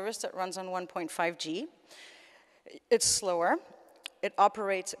phone service that runs on 1.5G. It's slower. It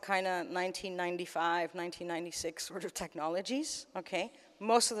operates at kind of 1995, 1996 sort of technologies, okay?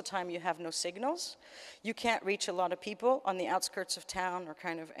 Most of the time you have no signals. You can't reach a lot of people on the outskirts of town or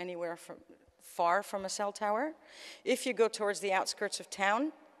kind of anywhere far from a cell tower. If you go towards the outskirts of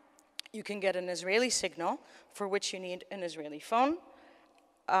town, you can get an Israeli signal for which you need an Israeli phone.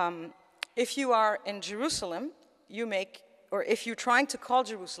 If you are in Jerusalem, or if you're trying to call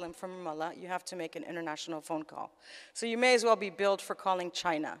Jerusalem from Ramallah, you have to make an international phone call. So you may as well be billed for calling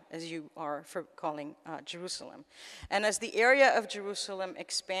China as you are for calling Jerusalem. And as the area of Jerusalem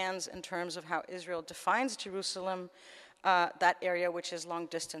expands in terms of how Israel defines Jerusalem, that area which is long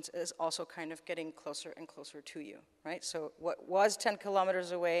distance is also kind of getting closer and closer to you, right? So what was 10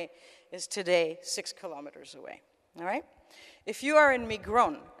 kilometers away is today 6 kilometers away, all right? If you are in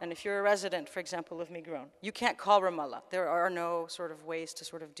Migron, and if you're a resident, for example, of Migron, you can't call Ramallah. There are no sort of ways to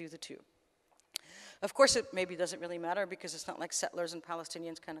sort of do the two. Of course, it maybe doesn't really matter because it's not like settlers and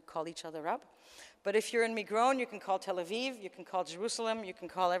Palestinians kind of call each other up. But if you're in Migron, you can call Tel Aviv, you can call Jerusalem, you can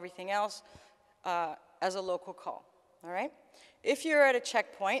call everything else as a local call, all right? If you're at a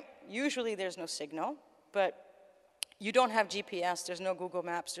checkpoint, usually there's no signal, but you don't have GPS, there's no Google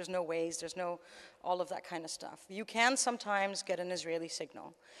Maps, there's no Waze, there's no all of that kind of stuff. You can sometimes get an Israeli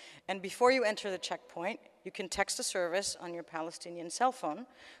signal. And before you enter the checkpoint, you can text a service on your Palestinian cell phone,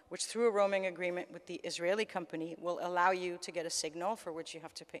 which through a roaming agreement with the Israeli company will allow you to get a signal for which you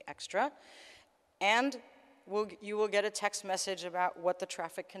have to pay extra. And you will get a text message about what the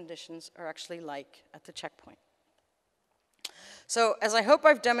traffic conditions are actually like at the checkpoint. So, as I hope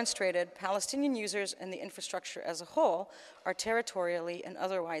I've demonstrated, Palestinian users and the infrastructure as a whole are territorially and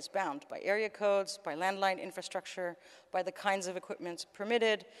otherwise bound by area codes, by landline infrastructure, by the kinds of equipment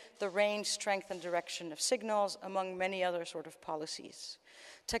permitted, the range, strength, and direction of signals, among many other sort of policies.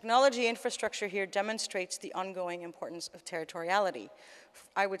 Technology infrastructure here demonstrates the ongoing importance of territoriality,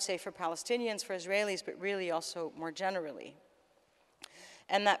 I would say for Palestinians, for Israelis, but really also more generally.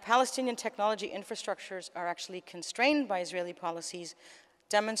 And that Palestinian technology infrastructures are actually constrained by Israeli policies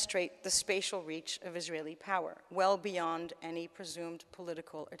demonstrate the spatial reach of Israeli power, well beyond any presumed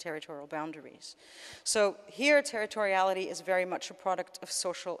political or territorial boundaries. So here, territoriality is very much a product of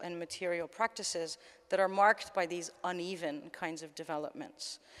social and material practices that are marked by these uneven kinds of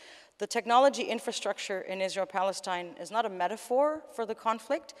developments. The technology infrastructure in Israel-Palestine is not a metaphor for the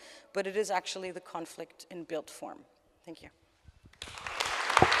conflict, but it is actually the conflict in built form. Thank you.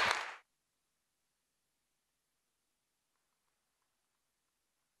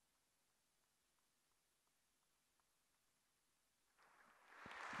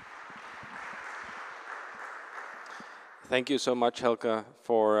 Thank you so much, Helga,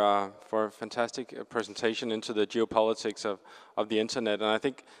 for a fantastic presentation into the geopolitics of the internet. And I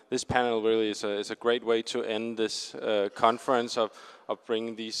think this panel really is a great way to end this conference of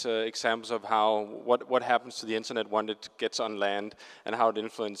bringing these examples of what happens to the internet when it gets on land and how it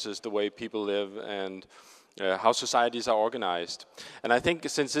influences the way people live and how societies are organized. And I think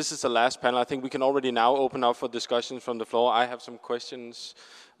since this is the last panel, I think we can already now open up for discussions from the floor. I have some questions,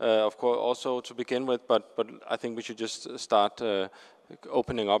 of course, also to begin with, but I think we should just start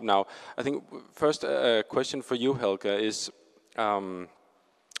opening up now. I think first a question for you, Helga, is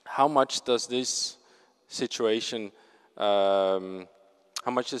how much does this situation, how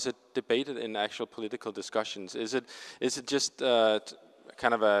much is it debated in actual political discussions? Is it just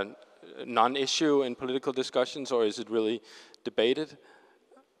kind of a non-issue in political discussions, or is it really debated?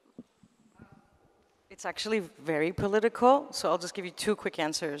 It's actually very political, so I'll just give you two quick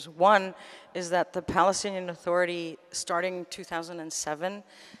answers. One is that the Palestinian Authority, starting 2007,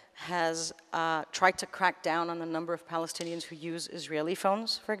 has tried to crack down on the number of Palestinians who use Israeli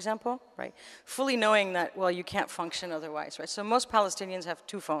phones, for example, right? Fully knowing that, well, you can't function otherwise, right? So most Palestinians have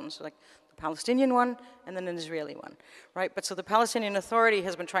two phones, like the Palestinian one and then an Israeli one, right? But so the Palestinian Authority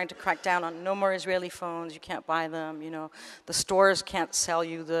has been trying to crack down on no more Israeli phones, you can't buy them, you know, the stores can't sell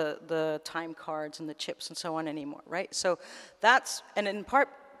you the time cards and the chips and so on anymore, right? So that's, and in part,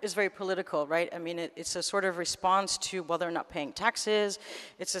 is very political, right? I mean, it's a sort of response to, well, they're not paying taxes.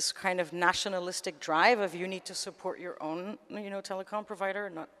 It's this kind of nationalistic drive of you need to support your own, you know, telecom provider,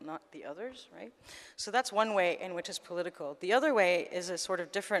 not the others, right? So that's one way in which it's political. The other way is a sort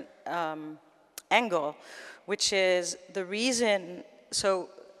of different angle, which is the reason. So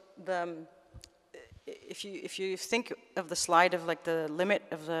if you think of the slide of like the limit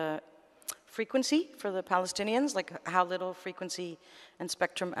of the frequency for the Palestinians, like how little frequency and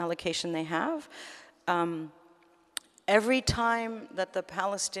spectrum allocation they have. Every time that the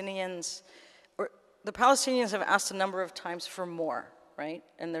Palestinians have asked a number of times for more, right?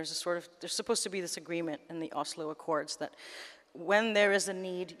 And there's supposed to be this agreement in the Oslo Accords that when there is a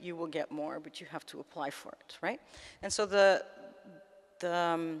need, you will get more, but you have to apply for it, right? And so the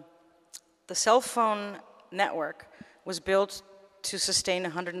cell phone network was built to sustain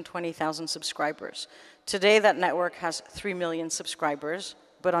 120,000 subscribers. Today, that network has 3 million subscribers,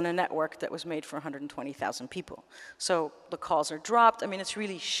 but on a network that was made for 120,000 people. So the calls are dropped. I mean, it's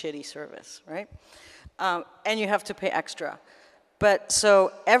really shitty service, right? And you have to pay extra. But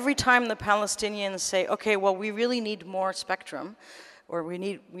so every time the Palestinians say, okay, well, we really need more spectrum, or we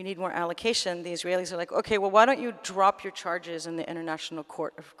need more allocation, the Israelis are like, okay, well, why don't you drop your charges in the International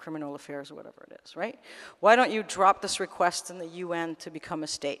Court of Criminal Affairs, or whatever it is, right? Why don't you drop this request in the UN to become a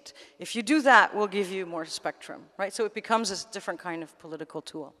state? If you do that, we'll give you more spectrum, right? So it becomes a different kind of political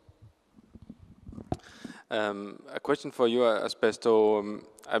tool. A question for you, Asbesto.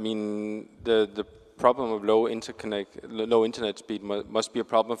 I mean, the problem of low internet speed must be a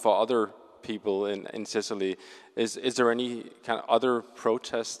problem for other people in Sicily. Is there any kind of other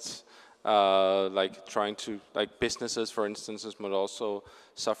protests, like trying to, like businesses, for instance, might also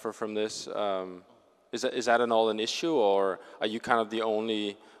suffer from this? Is that at all an issue, or are you kind of the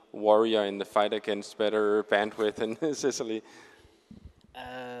only warrior in the fight against better bandwidth in Sicily?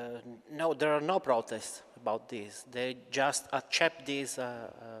 No, there are no protests about this. They just accept this.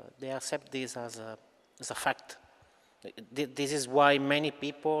 They accept this as a fact. This is why many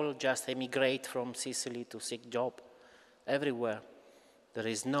people just emigrate from Sicily to seek job everywhere. There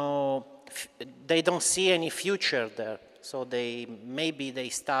is they don't see any future there. So maybe they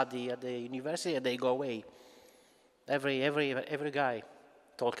study at the university and they go away. Every guy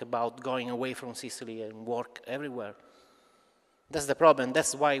talk about going away from Sicily and work everywhere. That's the problem.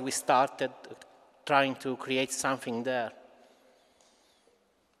 That's why we started trying to create something there.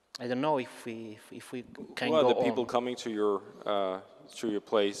 I don't know if we can go on. Who are the people coming to your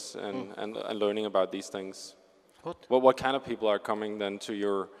place and learning about these things? What kind of people are coming then to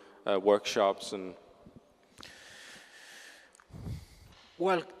your workshops and?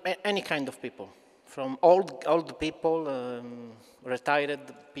 Well, any kind of people, from old people, retired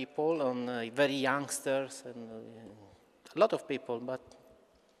people, and very youngsters, and a lot of people. But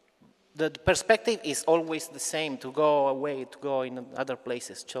the perspective is always the same: to go away, to go in other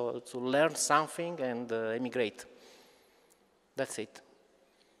places, to learn something and emigrate. That's it.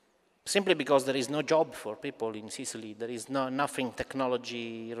 Simply because there is no job for people in Sicily. There is nothing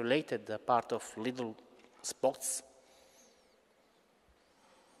technology related, apart of little spots.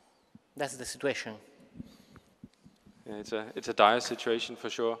 That's the situation. Yeah, it's a dire situation for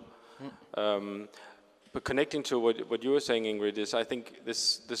sure. But connecting to what you were saying, Ingrid, is I think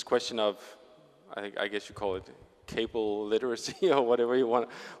this question of, I guess you call it cable literacy or whatever you want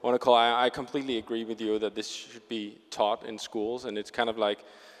to call it. I completely agree with you that this should be taught in schools, and it's kind of like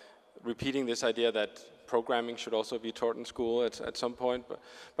repeating this idea that programming should also be taught in school at some point.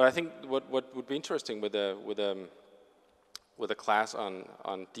 But I think what would be interesting with a class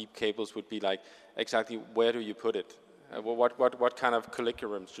on deep cables would be like exactly where do you put it? What kind of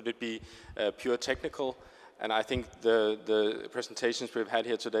curriculum? Should it be pure technical? And I think the presentations we've had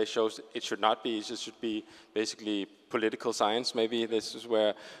here today shows it should not be. It just should be basically political science. Maybe this is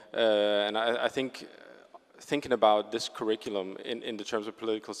where, and I think thinking about this curriculum in the terms of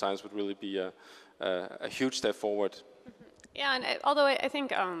political science would really be a huge step forward. Yeah, and although I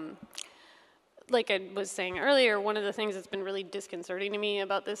think, like I was saying earlier, one of the things that's been really disconcerting to me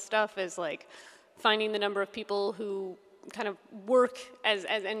about this stuff is like finding the number of people who kind of work as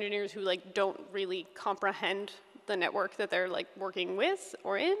engineers who like don't really comprehend the network that they're like working with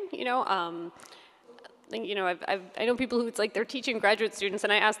or in, you know. You know, I know people who it's like they're teaching graduate students,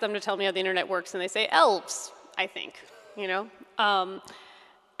 and I ask them to tell me how the internet works, and they say elves, I think, you know.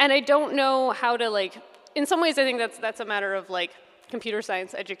 And I don't know how to like. In some ways, I think that's a matter of like computer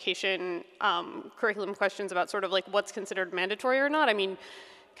science education curriculum questions about sort of like what's considered mandatory or not. I mean,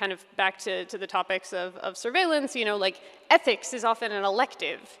 kind of back to the topics of surveillance, you know, like ethics is often an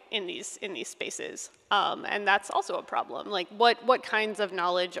elective in these spaces, and that's also a problem. Like what kinds of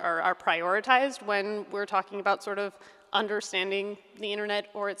knowledge are prioritized when we're talking about sort of understanding the internet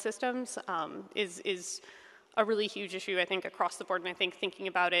or its systems is a really huge issue, I think, across the board. And I think thinking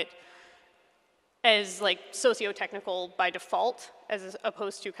about it as like socio-technical by default, as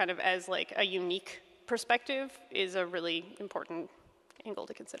opposed to kind of as like a unique perspective, is a really important angle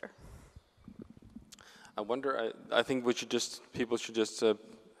to consider. I wonder, I think people should just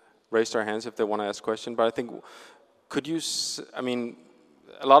raise their hands if they want to ask a question, but I think, could you, I mean,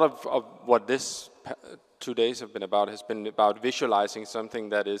 a lot of what this 2 days have been about has been about visualizing something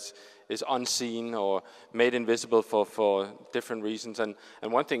that is unseen or made invisible for different reasons. And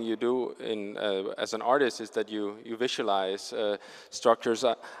one thing you do as an artist is that you visualize structures.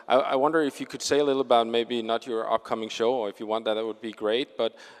 I wonder if you could say a little about maybe not your upcoming show, or if you want that, that would be great,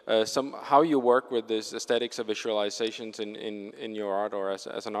 but how you work with this aesthetics of visualizations in your art or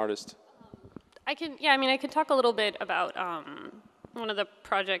as an artist. I can talk a little bit about one of the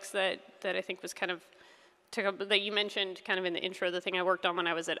projects that I think was kind of that you mentioned kind of in the intro, the thing I worked on when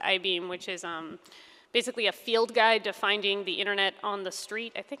I was at IBeam, which is basically a field guide to finding the internet on the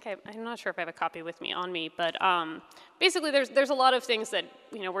street. I think I'm not sure if I have a copy with me on me, but basically there's a lot of things that,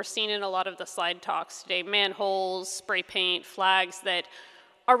 you know, we're seeing in a lot of the slide talks today: manholes, spray paint, flags that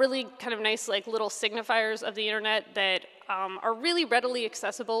are really kind of nice, like little signifiers of the internet that are really readily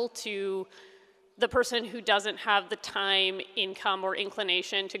accessible to the person who doesn't have the time, income, or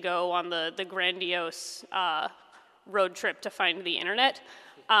inclination to go on the grandiose road trip to find the internet.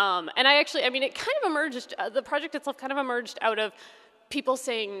 And it kind of emerged, the project itself kind of emerged out of people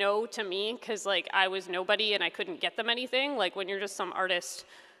saying no to me because like I was nobody and I couldn't get them anything. Like when you're just some artist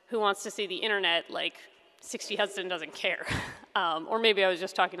who wants to see the internet, like 60 Hudson doesn't care. Or maybe I was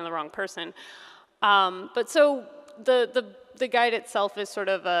just talking to the wrong person. But so the guide itself is sort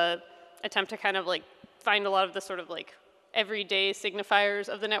of a attempt to kind of like find a lot of the sort of like everyday signifiers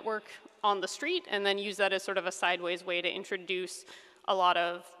of the network on the street, and then use that as sort of a sideways way to introduce a lot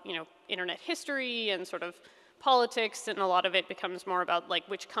of, you know, internet history and sort of politics, and a lot of it becomes more about like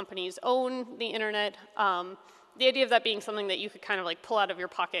which companies own the internet. The idea of that being something that you could kind of like pull out of your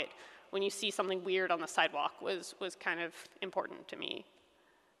pocket when you see something weird on the sidewalk was kind of important to me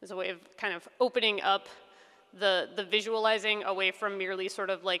as a way of kind of opening up the visualizing away from merely sort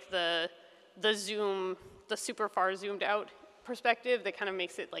of like the zoom, the super far zoomed out perspective that kind of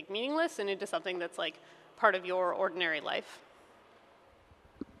makes it like meaningless, and into something that's like part of your ordinary life.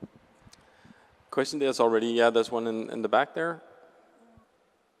 Question there's already, there's one in the back there.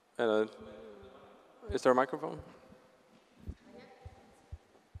 Is there a microphone?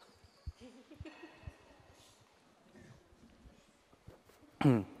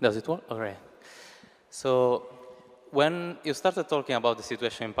 Does it work? All right. So when you started talking about the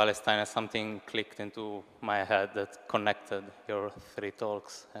situation in Palestine, something clicked into my head that connected your three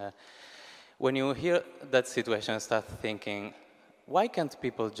talks. When you hear that situation, start thinking, why can't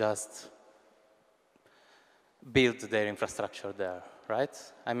people just build their infrastructure there, right?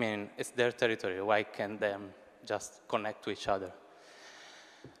 I mean, it's their territory. Why can't they just connect to each other?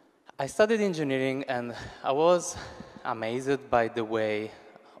 I studied engineering, and I was amazed by the way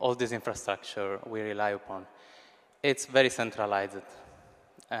all this infrastructure we rely upon. It's very centralized.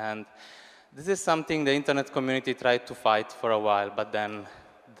 And this is something the internet community tried to fight for a while, but then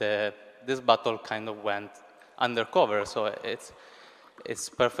this battle kind of went undercover. So it's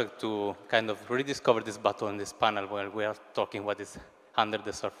perfect to kind of rediscover this battle in this panel where we are talking what is under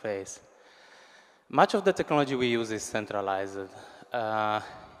the surface. Much of the technology we use is centralized.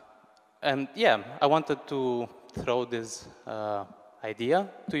 And yeah, I wanted to throw this idea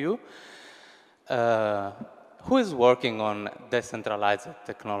to you. Who is working on decentralized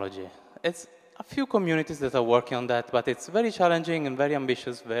technology? It's a few communities that are working on that, but it's very challenging and very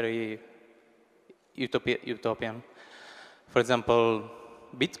ambitious, very utopian. For example,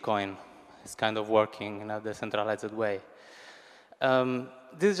 Bitcoin is kind of working in a decentralized way.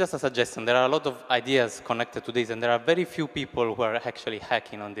 This is just a suggestion. There are a lot of ideas connected to this, and there are very few people who are actually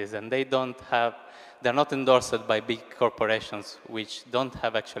hacking on this, and they're not endorsed by big corporations, which don't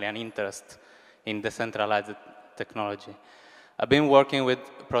have actually an interest in decentralized technology. I've been working with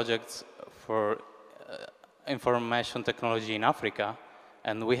projects for information technology in Africa,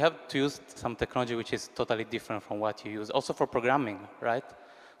 and we have to use some technology which is totally different from what you use, also for programming, right?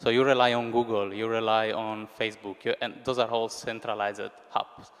 So you rely on Google, you rely on Facebook, and those are all centralized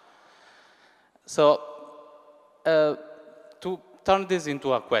hubs. So to turn this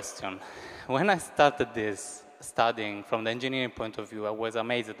into a question, when I started this studying from the engineering point of view, I was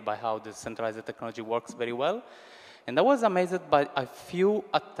amazed by how the centralized technology works very well. And I was amazed by a few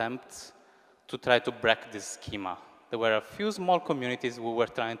attempts to try to break this schema. There were a few small communities who were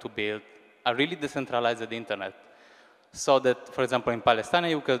trying to build a really decentralized internet. So that, for example, in Palestine,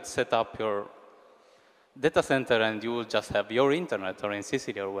 you could set up your data center and you would just have your internet, or in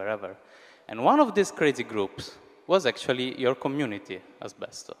Sicily or wherever. And one of these crazy groups was actually your community,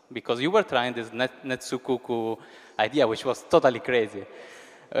 Asbesto, because you were trying this Netsukuku idea, which was totally crazy.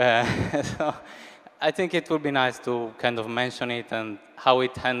 So I think it would be nice to kind of mention it and how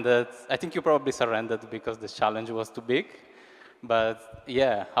it ended. I think you probably surrendered because the challenge was too big. But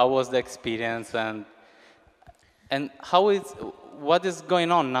yeah, how was the experience, and what is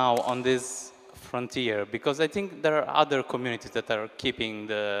going on now on this frontier? Because I think there are other communities that are keeping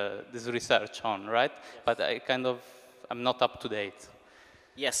this research on, right? Yes. But I'm not up to date.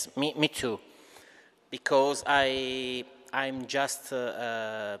 Yes, me too. Because I'm just,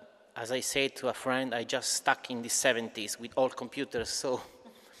 as I said to a friend, I just stuck in the 70s with all computers. So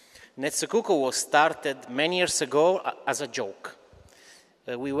Netsukuku was started many years ago as a joke.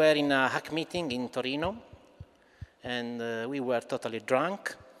 We were in a hack meeting in Torino, and we were totally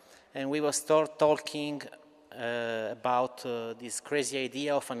drunk, and we were talking about this crazy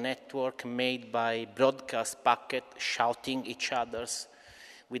idea of a network made by broadcast packet shouting each other's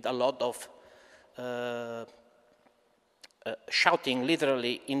with a lot of shouting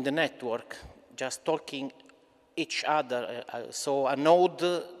literally in the network, just talking each other. So a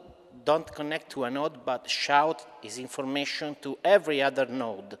node don't connect to a node, but shout his information to every other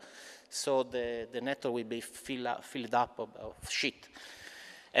node. So the network will be filled up of shit.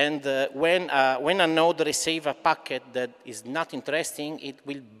 And when a node receives a packet that is not interesting, it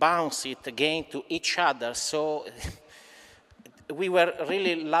will bounce it again to each other. So we were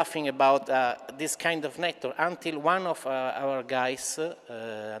really laughing about this kind of network until one of our guys,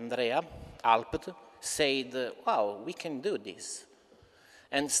 Andrea Alpt, said, wow, we can do this,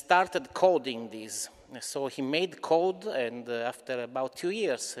 and started coding this. So he made code, and after about 2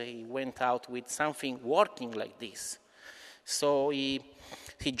 years, he went out with something working like this. So he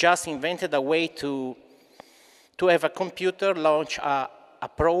just invented a way to have a computer launch a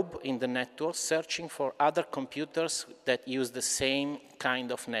probe in the network, searching for other computers that use the same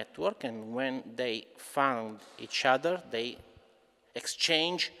kind of network, and when they found each other, they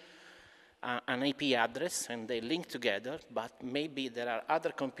exchange an IP address and they link together, but maybe there are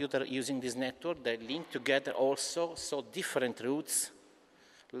other computers using this network that link together also, so different routes,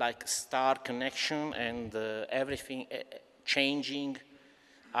 like star connection and everything changing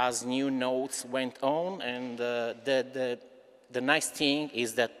as new nodes went on, and the nice thing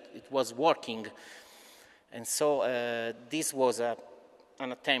is that it was working. And so this was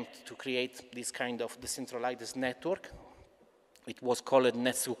an attempt to create this kind of decentralized network. It was called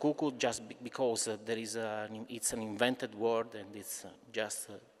Netsukuku just because it's an invented word, and it's just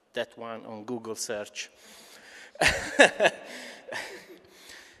that one on Google search.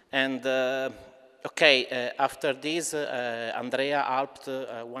 And after this, Andrea Alpt,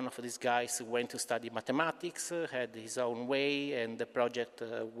 one of these guys, went to study mathematics, had his own way, and the project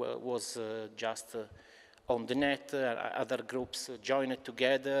was just on the net. Other groups joined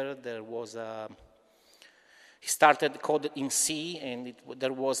together. There was he started code in C, and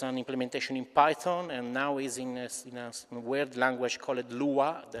there was an implementation in Python, and now he's in a weird language called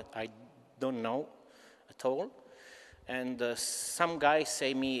Lua that I don't know at all. And some guys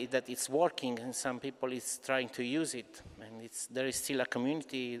say me that it's working, and some people is trying to use it, and there is still a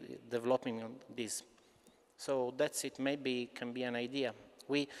community developing on this. So that's it. Maybe it can be an idea.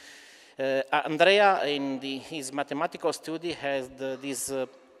 Andrea, in his mathematical study, has this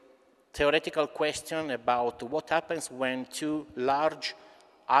theoretical question about what happens when two large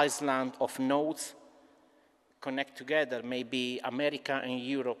islands of nodes connect together, maybe America and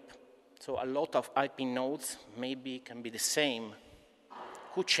Europe. So a lot of IP nodes maybe can be the same.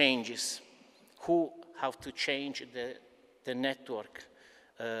 Who changes? Who have to change the network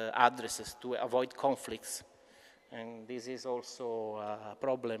addresses to avoid conflicts? And this is also a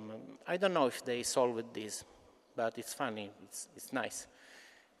problem. I don't know if they solved this, but it's funny, it's nice.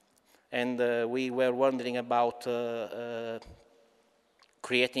 And we were wondering about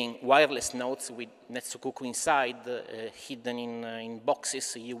creating wireless nodes with Netsukuku inside, hidden in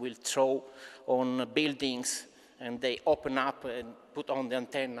boxes you will throw on buildings, and they open up and put on the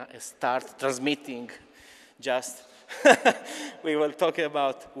antenna and start transmitting. Just we were talking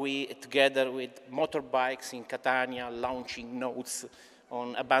about together with motorbikes in Catania launching nodes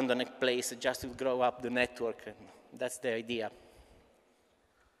on abandoned places just to grow up the network, and that's the idea.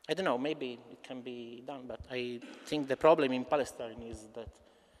 I don't know, maybe it can be done, but I think the problem in Palestine is that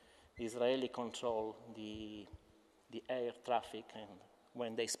Israeli control the air traffic, and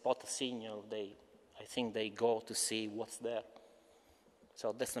when they spot a signal, I think they go to see what's there.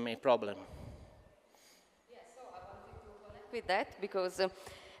 So that's the main problem. Yeah, so I wanted to connect with that because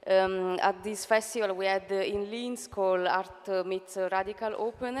at this festival we had in Linz called Art Meets Radical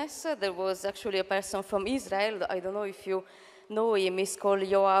Openness. There was actually a person from Israel, I don't know if you know him, he's called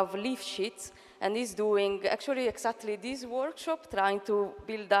Yoav Lifshitz, and he's doing actually exactly this workshop, trying to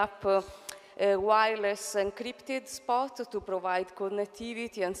build up a wireless encrypted spot to provide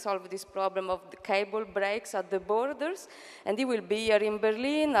connectivity and solve this problem of the cable breaks at the borders. And he will be here in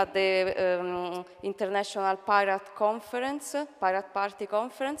Berlin at the International Pirate Party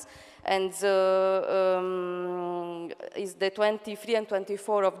Conference, and is the 23 and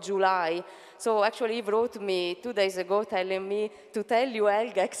 24 of July. So actually he wrote me 2 days ago telling me to tell you,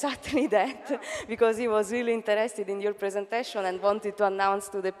 Helga, exactly that, because he was really interested in your presentation and wanted to announce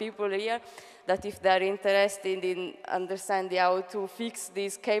to the people here that if they're interested in understanding how to fix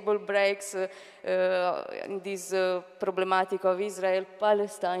these cable breaks in this problematic of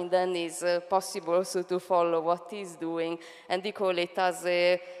Israel-Palestine, then it's possible also to follow what he's doing. And we call it as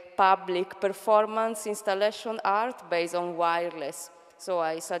a public performance installation art based on wireless. So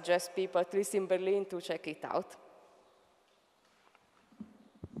I suggest people, at least in Berlin, to check it out.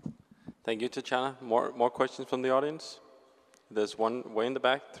 Thank you, Tatiana. More questions from the audience? There's one way in the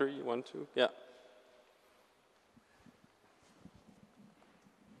back, 3, 1, 2, yeah.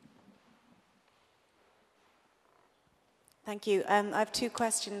 Thank you. I have 2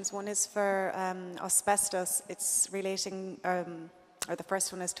 questions. One is for asbestos. It's relating, or the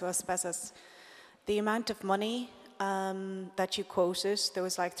first one is to asbestos. The amount of money that you quoted, there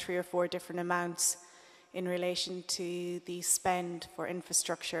was like 3 or 4 different amounts in relation to the spend for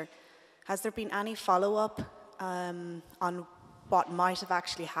infrastructure. Has there been any follow-up on what might have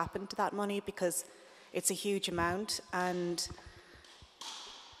actually happened to that money? Because it's a huge amount, and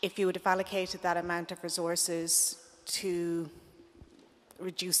if you would have allocated that amount of resources to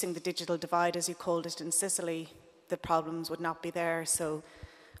reducing the digital divide, as you called it, in Sicily, the problems would not be there. So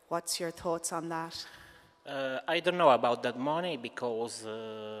what's your thoughts on that? I don't know about that money, because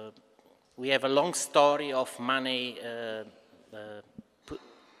we have a long story of money,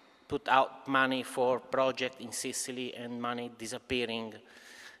 put out money for project in Sicily and money disappearing,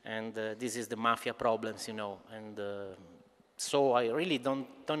 and this is the mafia problems, you know. And so I really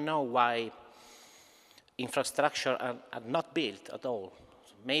don't know why infrastructure are not built at all.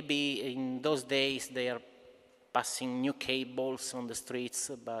 Maybe in those days they are passing new cables on the streets,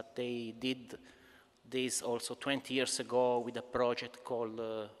 but they did this also 20 years ago with a project called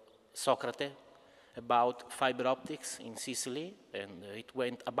Socrates about fiber optics in Sicily, and it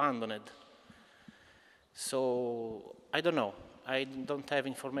went abandoned. So I don't know. I don't have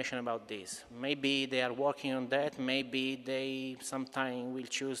information about this. Maybe they are working on that. Maybe they sometime will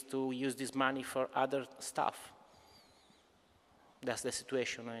choose to use this money for other stuff. That's the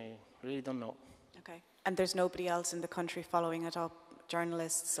situation. I really don't know. Okay. And there's nobody else in the country following it up,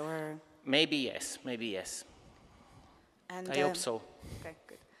 journalists or? Maybe yes, maybe yes. And, I hope so. Okay,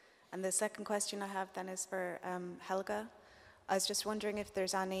 good. And the second question I have then is for Helga. I was just wondering if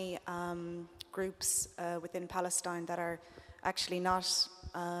there's any groups within Palestine that are actually not,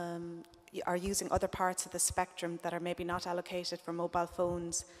 are using other parts of the spectrum that are maybe not allocated for mobile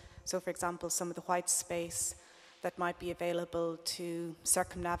phones. So for example, some of the white space that might be available to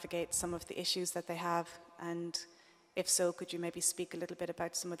circumnavigate some of the issues that they have? And if so, could you maybe speak a little bit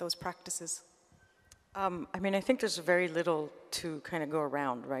about some of those practices? I mean, I think there's very little to kind of go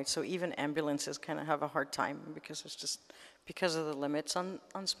around, right? So even ambulances kind of have a hard time because it's just because of the limits on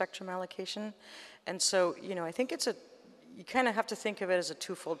spectrum allocation. And so, you know, I think you kind of have to think of it as a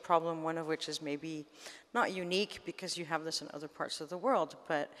twofold problem, one of which is maybe not unique because you have this in other parts of the world,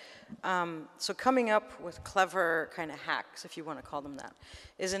 but so coming up with clever kind of hacks, if you want to call them that,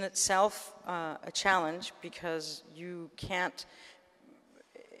 is in itself a challenge because you can't,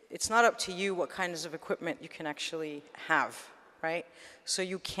 it's not up to you what kinds of equipment you can actually have, right? So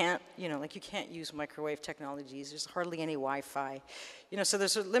you can't, you know, like you can't use microwave technologies. There's hardly any Wi-Fi. You know, so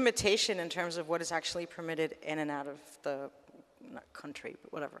there's a limitation in terms of what is actually permitted in and out of the, not country,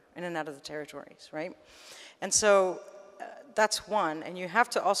 but whatever, in and out of the territories, right? And so that's one. And you have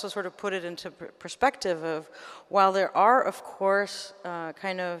to also sort of put it into perspective of, while there are, of course,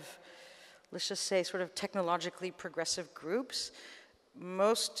 kind of, let's just say, sort of technologically progressive groups,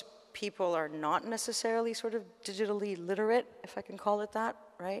 most people are not necessarily sort of digitally literate, if I can call it that,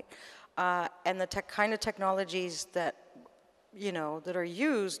 right? And the kind of technologies that, you know, that are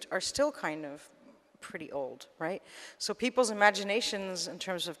used are still kind of pretty old, right? So people's imaginations in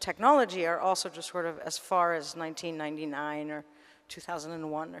terms of technology are also just sort of as far as 1999 or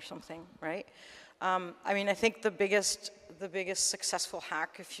 2001 or something, right? I mean, I think the biggest successful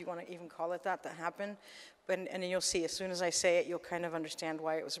hack, if you want to even call it that happened, and you'll see, as soon as I say it, you'll kind of understand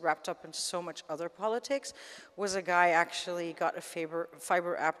why it was wrapped up in so much other politics, was a guy actually got a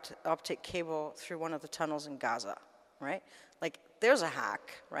fiber optic cable through one of the tunnels in Gaza, right? Like, there's a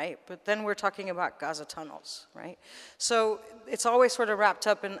hack, right? But then we're talking about Gaza tunnels, right? So it's always sort of wrapped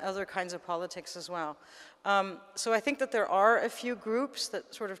up in other kinds of politics as well. So I think that there are a few groups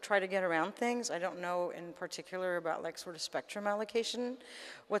that sort of try to get around things. I don't know in particular about like sort of spectrum allocation.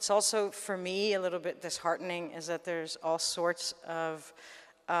 What's also for me a little bit disheartening is that there's all sorts of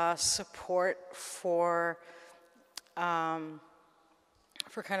support for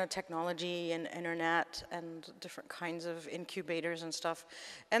kind of technology and internet and different kinds of incubators and stuff.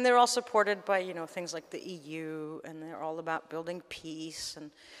 And they're all supported by, you know, things like the EU, and they're all about building peace,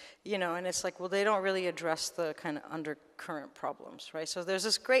 and, you know, and it's like, well, they don't really address the kind of undercurrent problems, right? So there's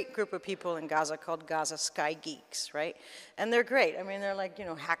this great group of people in Gaza called Gaza Sky Geeks, right? And they're great. I mean, they're like, you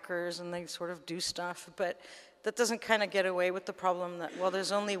know, hackers, and they sort of do stuff, but that doesn't kind of get away with the problem that, well,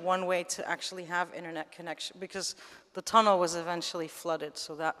 there's only one way to actually have internet connection, because the tunnel was eventually flooded,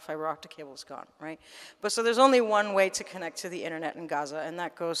 so that fiber optic cable is gone, right? But so there's only one way to connect to the internet in Gaza, and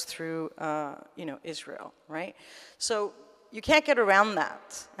that goes through, you know, Israel, right? So you can't get around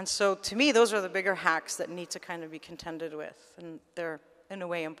that. And so to me, those are the bigger hacks that need to kind of be contended with, and they're in a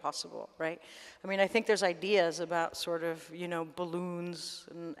way impossible, right? I mean, I think there's ideas about sort of, you know, balloons,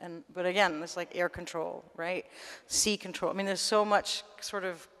 but again, it's like air control, right? Sea control. I mean, there's so much sort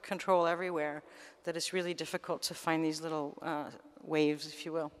of control everywhere that it's really difficult to find these little waves, if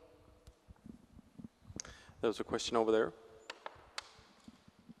you will. There was a question over there.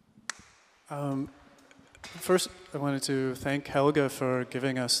 First, I wanted to thank Helga for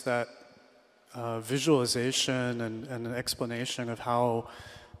giving us that visualization and an explanation of how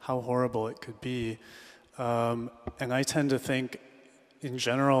horrible it could be. And I tend to think in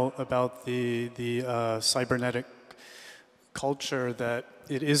general about the cybernetic culture, that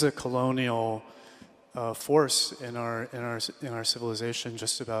it is a colonial force in our civilization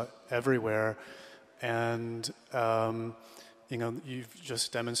just about everywhere. And you know, you've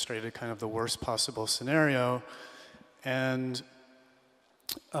just demonstrated kind of the worst possible scenario. And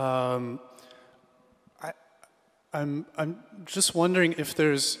I'm just wondering if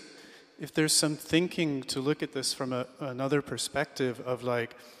there's some thinking to look at this from another perspective of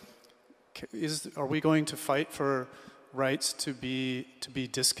like, are we going to fight for rights to be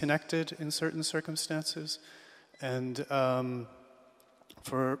disconnected in certain circumstances? And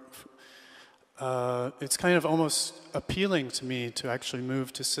it's kind of almost appealing to me to actually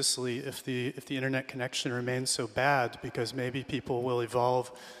move to Sicily if the internet connection remains so bad, because maybe people will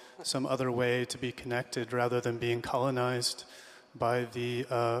evolve some other way to be connected rather than being colonized by the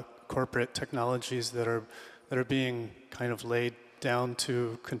corporate technologies that are being kind of laid down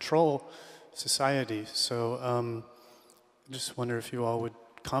to control society. So I just wonder if you all would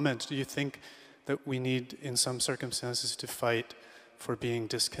comment. Do you think that we need, in some circumstances, to fight for being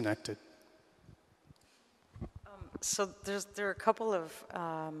disconnected? So there are a couple of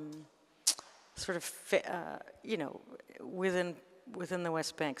sort of, you know, within the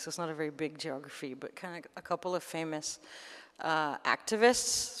West Bank, so it's not a very big geography, but kind of a couple of famous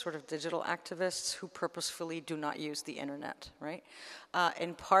activists, sort of digital activists, who purposefully do not use the internet, right?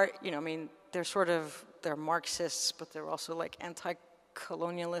 In part, you know, I mean, they're Marxists, but they're also like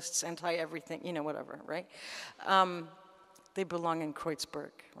anti-colonialists, anti-everything, you know, whatever, right? They belong in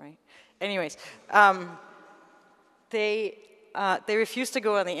Kreuzberg, right? Anyways, they refuse to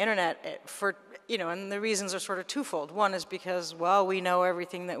go on the internet for, you know, and the reasons are sort of twofold. One is because, well, we know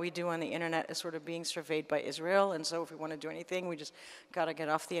everything that we do on the internet is sort of being surveyed by Israel, and so if we want to do anything, we just got to get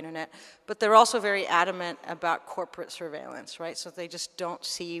off the internet. But they're also very adamant about corporate surveillance, right? So they just don't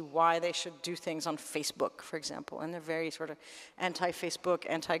see why they should do things on Facebook, for example, and they're very sort of anti-Facebook,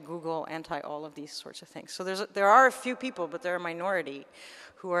 anti-Google, anti-all of these sorts of things. So there are a few people, but they're a minority,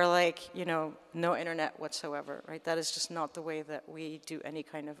 who are like, you know, no internet whatsoever, right? That is just not the way that we do any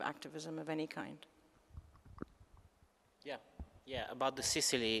kind of activism of any kind. Yeah, about the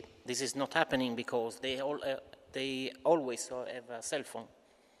Sicily, this is not happening because they always have a cell phone.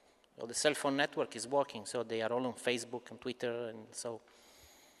 So the cell phone network is working, so they are all on Facebook and Twitter, and so.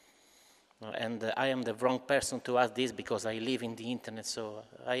 And I am the wrong person to ask this because I live in the internet, so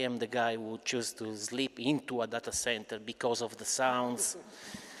I am the guy who chooses to sleep into a data center because of the sounds.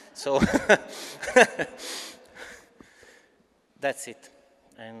 So that's it.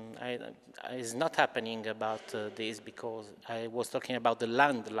 And it's not happening about this because I was talking about the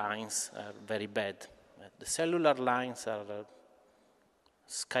landlines are very bad. The cellular lines are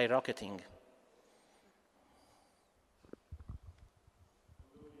skyrocketing.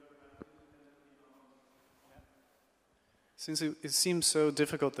 Since it seems so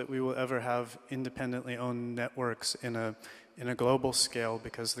difficult that we will ever have independently owned networks in a global scale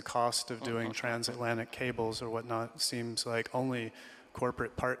because the cost of doing transatlantic cables or whatnot seems like only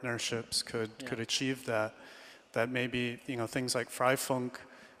corporate partnerships could achieve that maybe, you know, things like Freifunk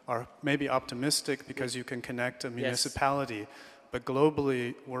are maybe optimistic because you can connect a municipality, but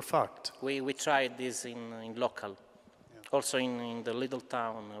globally we're fucked. We tried this in local. Yeah. Also in the little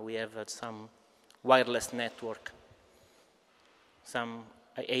town we have some wireless network. Some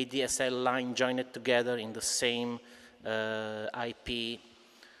ADSL line joined together in the same IP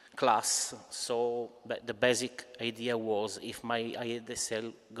class. So the basic idea was if my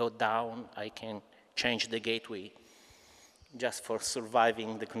ADSL go down, I can change the gateway just for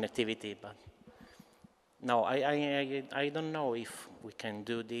surviving the connectivity. But no, I don't know if we can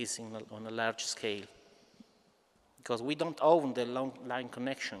do this on a large scale because we don't own the long line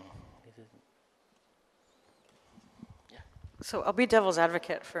connection. So I'll be devil's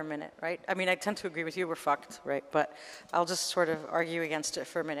advocate for a minute, right? I mean, I tend to agree with you, we're fucked, right? But I'll just sort of argue against it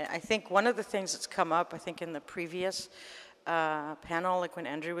for a minute. I think one of the things that's come up, I think in the previous panel, like when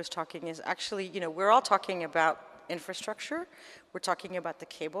Andrew was talking, is actually, you know, we're all talking about infrastructure, we're talking about the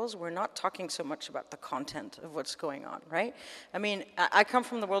cables, we're not talking so much about the content of what's going on, right? I mean, I come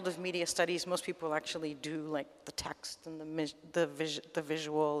from the world of media studies. Most people actually do like the text and the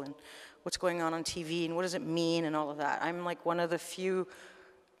visual and what's going on TV and what does it mean and all of that. I'm like one of the few,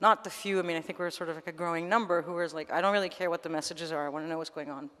 not the few, I mean, I think we're sort of like a growing number who is like, I don't really care what the messages are, I want to know what's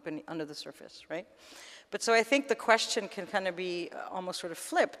going on under the surface, right? But so I think the question can kind of be almost sort of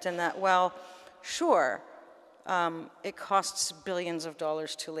flipped in that, well, sure, it costs billions of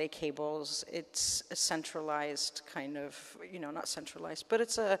dollars to lay cables. It's a centralized kind of, you know, not centralized, but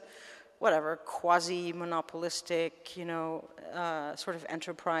it's a, whatever, quasi-monopolistic, you know, sort of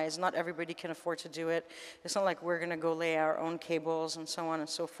enterprise. Not everybody can afford to do it. It's not like we're going to go lay our own cables and so on and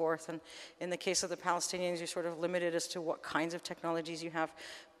so forth. And in the case of the Palestinians, you're sort of limited as to what kinds of technologies you have.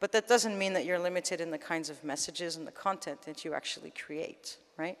 But that doesn't mean that you're limited in the kinds of messages and the content that you actually create,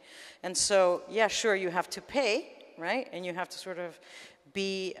 right? And so, yeah, sure, you have to pay, right? And you have to sort of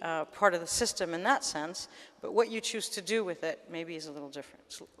be part of the system in that sense, but what you choose to do with it maybe is a little different.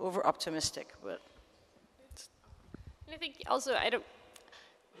 It's over-optimistic, but... And I think also, at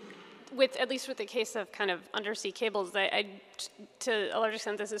least with the case of kind of undersea cables, to a large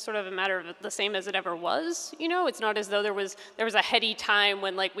extent, this is sort of a matter of the same as it ever was, you know? It's not as though there was a heady time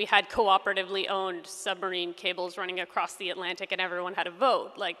when, like, we had cooperatively owned submarine cables running across the Atlantic and everyone had a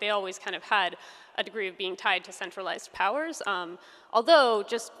vote. Like, they always kind of had a degree of being tied to centralized powers. Although,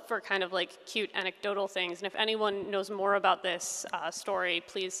 just for kind of like cute anecdotal things, and if anyone knows more about this story,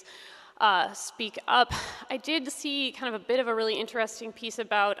 please speak up. I did see kind of a bit of a really interesting piece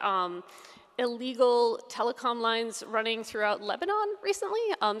about illegal telecom lines running throughout Lebanon recently.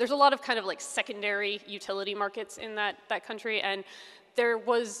 There's a lot of kind of like secondary utility markets in that country, and there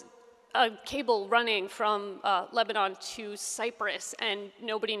was a cable running from Lebanon to Cyprus, and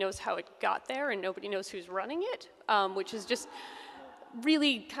nobody knows how it got there, and nobody knows who's running it, which is just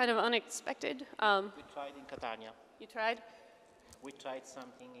really kind of unexpected. We tried in Catania. You tried? We tried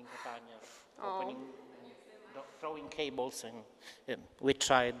something in Catania, opening, throwing cables, and we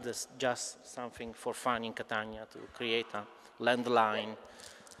tried this, just something for fun in Catania to create a landline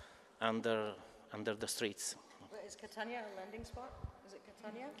under the streets. Is Catania a landing spot? Is it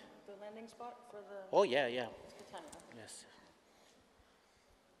Catania, the landing spot for the? Oh yeah, yeah. It's Catania. Yes.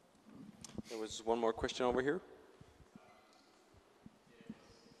 There was one more question over here.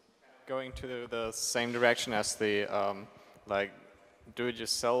 Going to the same direction as the like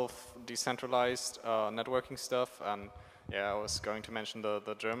do-it-yourself decentralized networking stuff, and yeah, I was going to mention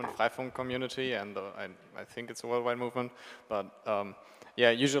the German Freifunk community, and I think it's a worldwide movement, but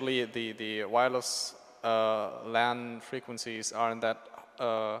yeah, usually the wireless LAN frequencies aren't that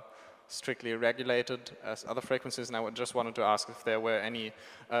strictly regulated as other frequencies, and I just wanted to ask if there were any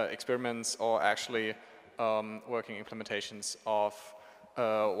experiments or actually working implementations of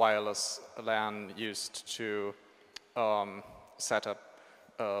wireless LAN used to set up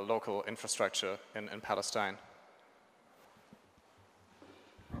local infrastructure in Palestine.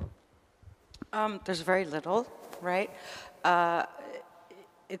 There's very little, right?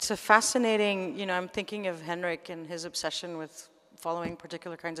 It's a fascinating, you know, I'm thinking of Henrik and his obsession with following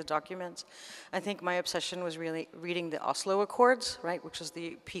particular kinds of documents. I think my obsession was really reading the Oslo Accords, right, which is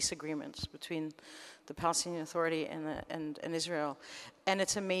the peace agreements between the Palestinian Authority and Israel. And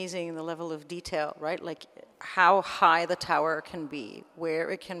it's amazing the level of detail, right? Like how high the tower can be, where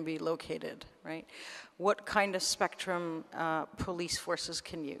it can be located, right? What kind of spectrum police forces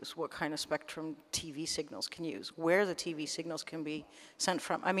can use, what kind of spectrum TV signals can use, where the TV signals can be sent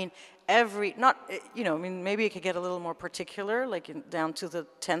from. I mean, maybe it could get a little more particular, like down to the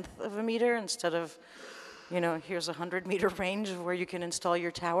 10th of a meter instead of, you know, here's a 100-meter range of where you can install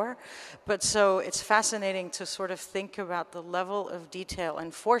your tower. But so it's fascinating to sort of think about the level of detail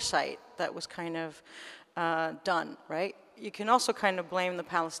and foresight that was kind of done, right? You can also kind of blame the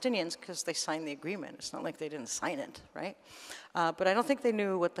Palestinians because they signed the agreement. It's not like they didn't sign it, right? But I don't think they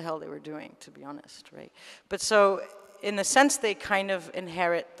knew what the hell they were doing, to be honest, right? But so, in a sense, they kind of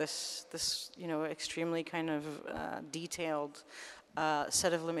inherit this you know, extremely kind of detailed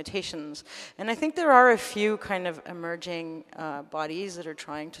set of limitations. And I think there are a few kind of emerging bodies that are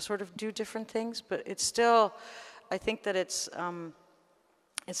trying to sort of do different things, but it's still, I think that it's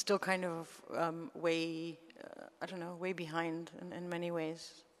still kind of way, I don't know, way behind in many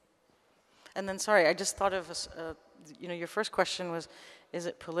ways. And then, sorry, I just thought of, you know, your first question was, is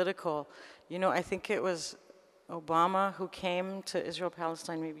it political? You know, I think it was Obama who came to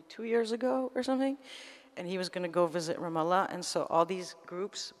Israel-Palestine maybe 2 years ago or something, and he was going to go visit Ramallah, and so all these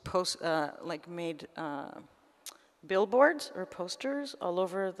groups made billboards or posters all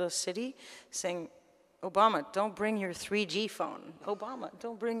over the city saying, Obama, don't bring your 3G phone. Obama,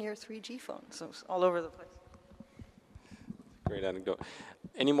 don't bring your 3G phone. So it's all over the place. Great anecdote.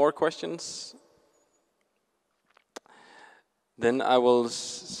 Any more questions? Then I will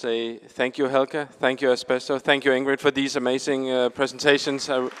say thank you, Helga. Thank you, Asbesto. Thank you, Ingrid, for these amazing presentations.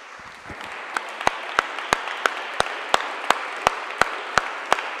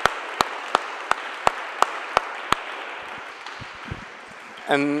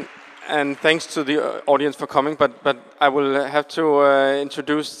 And thanks to the audience for coming, but I will have to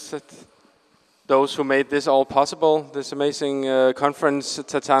introduce those who made this all possible, this amazing conference,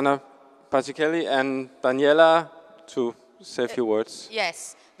 Tatiana, Bazzichelli, and Daniela, to say a few words.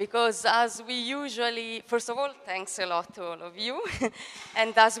 Yes, because as we usually, first of all, thanks a lot to all of you.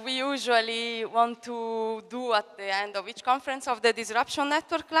 And as we usually want to do at the end of each conference of the Disruption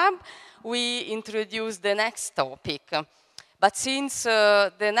Network Lab, we introduce the next topic. But since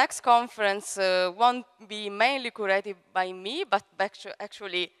the next conference won't be mainly curated by me, but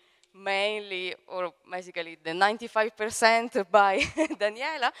actually mainly, or basically the 95% by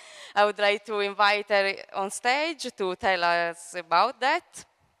Daniela, I would like to invite her on stage to tell us about that.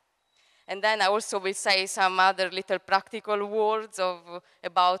 And then I also will say some other little practical words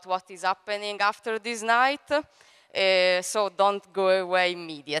about what is happening after this night. So don't go away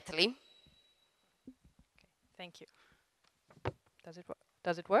immediately. Okay, thank you.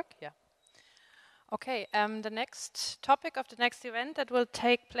 Does it work? Yeah. Okay, the next topic of the next event that will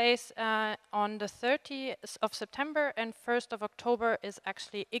take place on the 30th of September and 1st of October is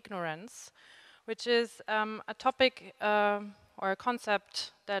actually ignorance, which is a topic or a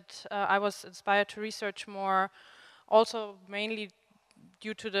concept that I was inspired to research more, also mainly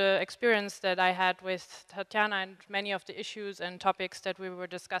due to the experience that I had with Tatiana and many of the issues and topics that we were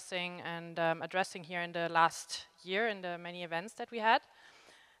discussing and addressing here in the last year in the many events that we had.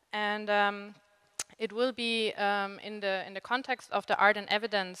 And it will be in the context of the art and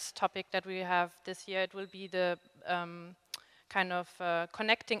evidence topic that we have this year. It will be the kind of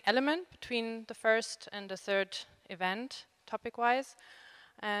connecting element between the first and the third event, topic-wise.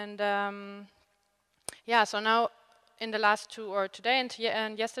 And yeah, so now in the last two, or today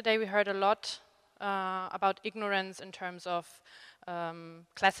and yesterday, we heard a lot about ignorance in terms of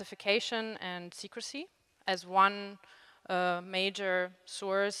classification and secrecy as one major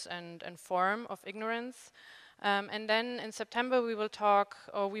source and form of ignorance. And then in September we will talk,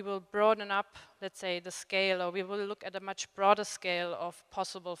 or we will broaden up, let's say, the scale, or we will look at a much broader scale of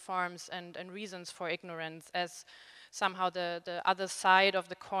possible forms and reasons for ignorance as somehow the other side of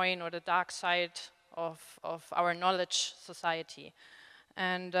the coin, or the dark side of our knowledge society.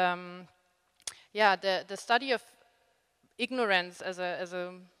 And yeah, the study of ignorance as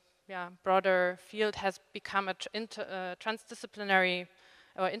a broader field has become a transdisciplinary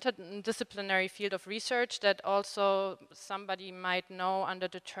or interdisciplinary field of research that also somebody might know under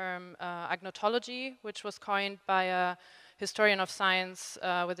the term agnotology, which was coined by a historian of science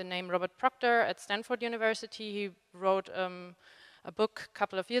with the name Robert Proctor at Stanford University. He wrote a book a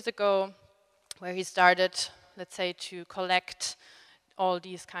couple of years ago where he started, let's say, to collect all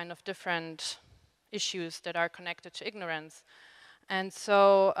these kind of different issues that are connected to ignorance. And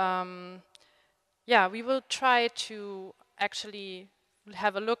so, yeah, we will try to actually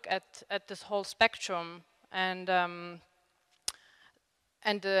have a look at this whole spectrum, and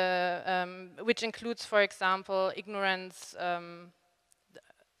which includes, for example, ignorance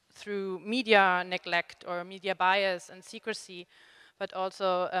through media neglect or media bias and secrecy, but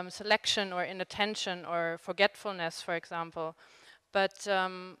also selection or inattention or forgetfulness, for example. But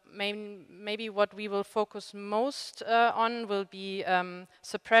maybe what we will focus most on will be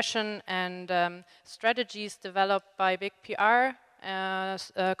suppression and strategies developed by big PR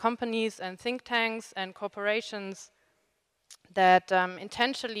companies and think tanks and corporations that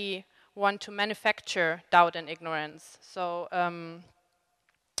intentionally want to manufacture doubt and ignorance. So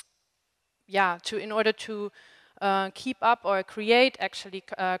yeah, in order to keep up or create actually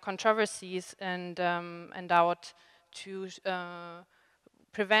controversies and doubt, to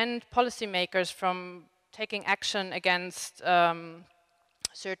prevent policymakers from taking action against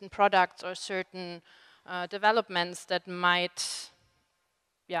certain products or certain developments that might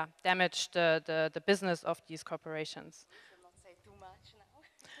damage the business of these corporations. We should not say too much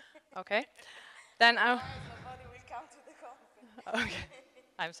now. Okay. Then I'll... Nobody will come to the conference. Okay.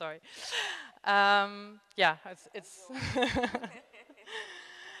 I'm sorry. Yeah, it's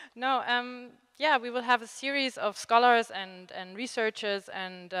no, yeah, we will have a series of scholars and researchers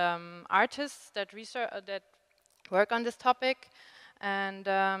and artists that work on this topic, and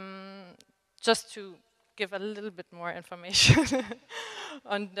just to give a little bit more information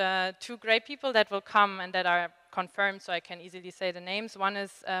on the two great people that will come and that are confirmed, so I can easily say the names. One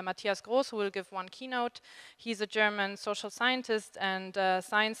is Matthias Groß, who will give one keynote. He's a German social scientist and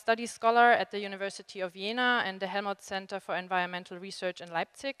science studies scholar at the University of Vienna and the Helmholtz Center for Environmental Research in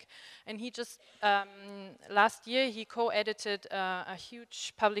Leipzig. And he just, last year, he co-edited a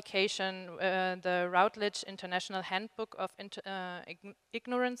huge publication, the Routledge International Handbook of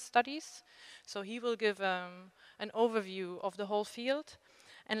Ignorance Studies. So he will give an overview of the whole field.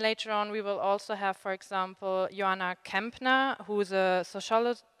 And later on, we will also have, for example, Joanna Kempner, who's a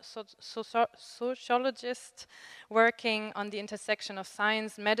sociologist working on the intersection of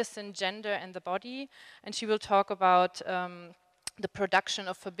science, medicine, gender, and the body. And she will talk about the production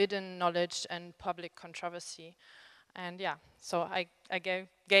of forbidden knowledge and public controversy. And yeah, so I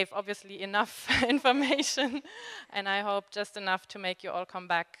gave obviously enough information, and I hope just enough to make you all come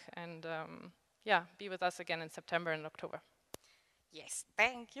back and yeah, be with us again in September and October. Yes,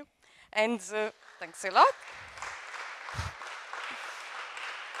 thank you. And thanks a lot.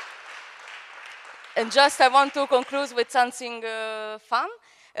 And just I want to conclude with something fun.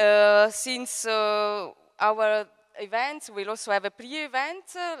 Since our events will also have a pre-event,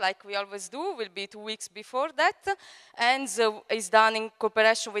 like we always do, will be 2 weeks before that, and is done in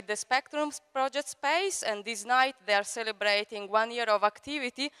cooperation with the Spectrum Project Space, and this night they are celebrating 1 year of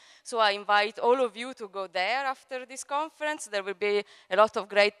activity, so I invite all of you to go there after this conference. There will be a lot of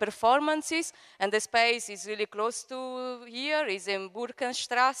great performances, and the space is really close to here, is in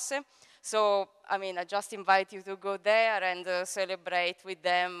Burkenstrasse, so I mean, I just invite you to go there and celebrate with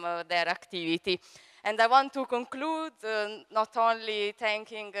them their activity. And I want to conclude not only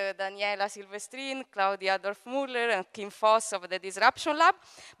thanking Daniela Silvestrin, Claudia Dorfmüller, and Kim Voss of the Disruption Lab,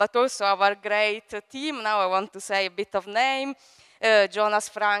 but also our great team. Now I want to say a bit of name. Jonas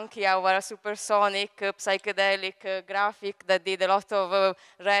Franchi, our supersonic psychedelic graphic that did a lot of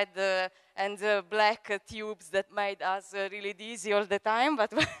red and black tubes that made us really dizzy all the time,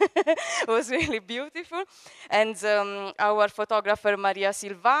 but was really beautiful. And our photographer Maria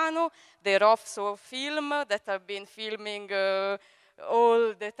Silvano, the Roffso film that have been filming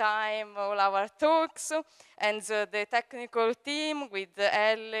all the time, all our talks, and the technical team with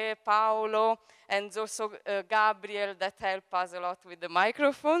Elle, Paolo, and also Gabriele that help us a lot with the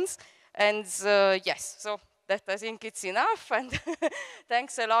microphones. And yes, so that I think it's enough, and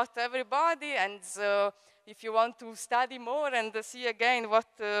thanks a lot everybody. And if you want to study more and see again what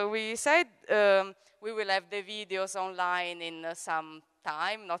we said, we will have the videos online in some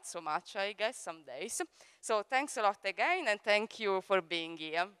time, not so much I guess, some days. So thanks a lot again, and thank you for being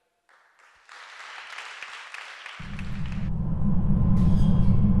here.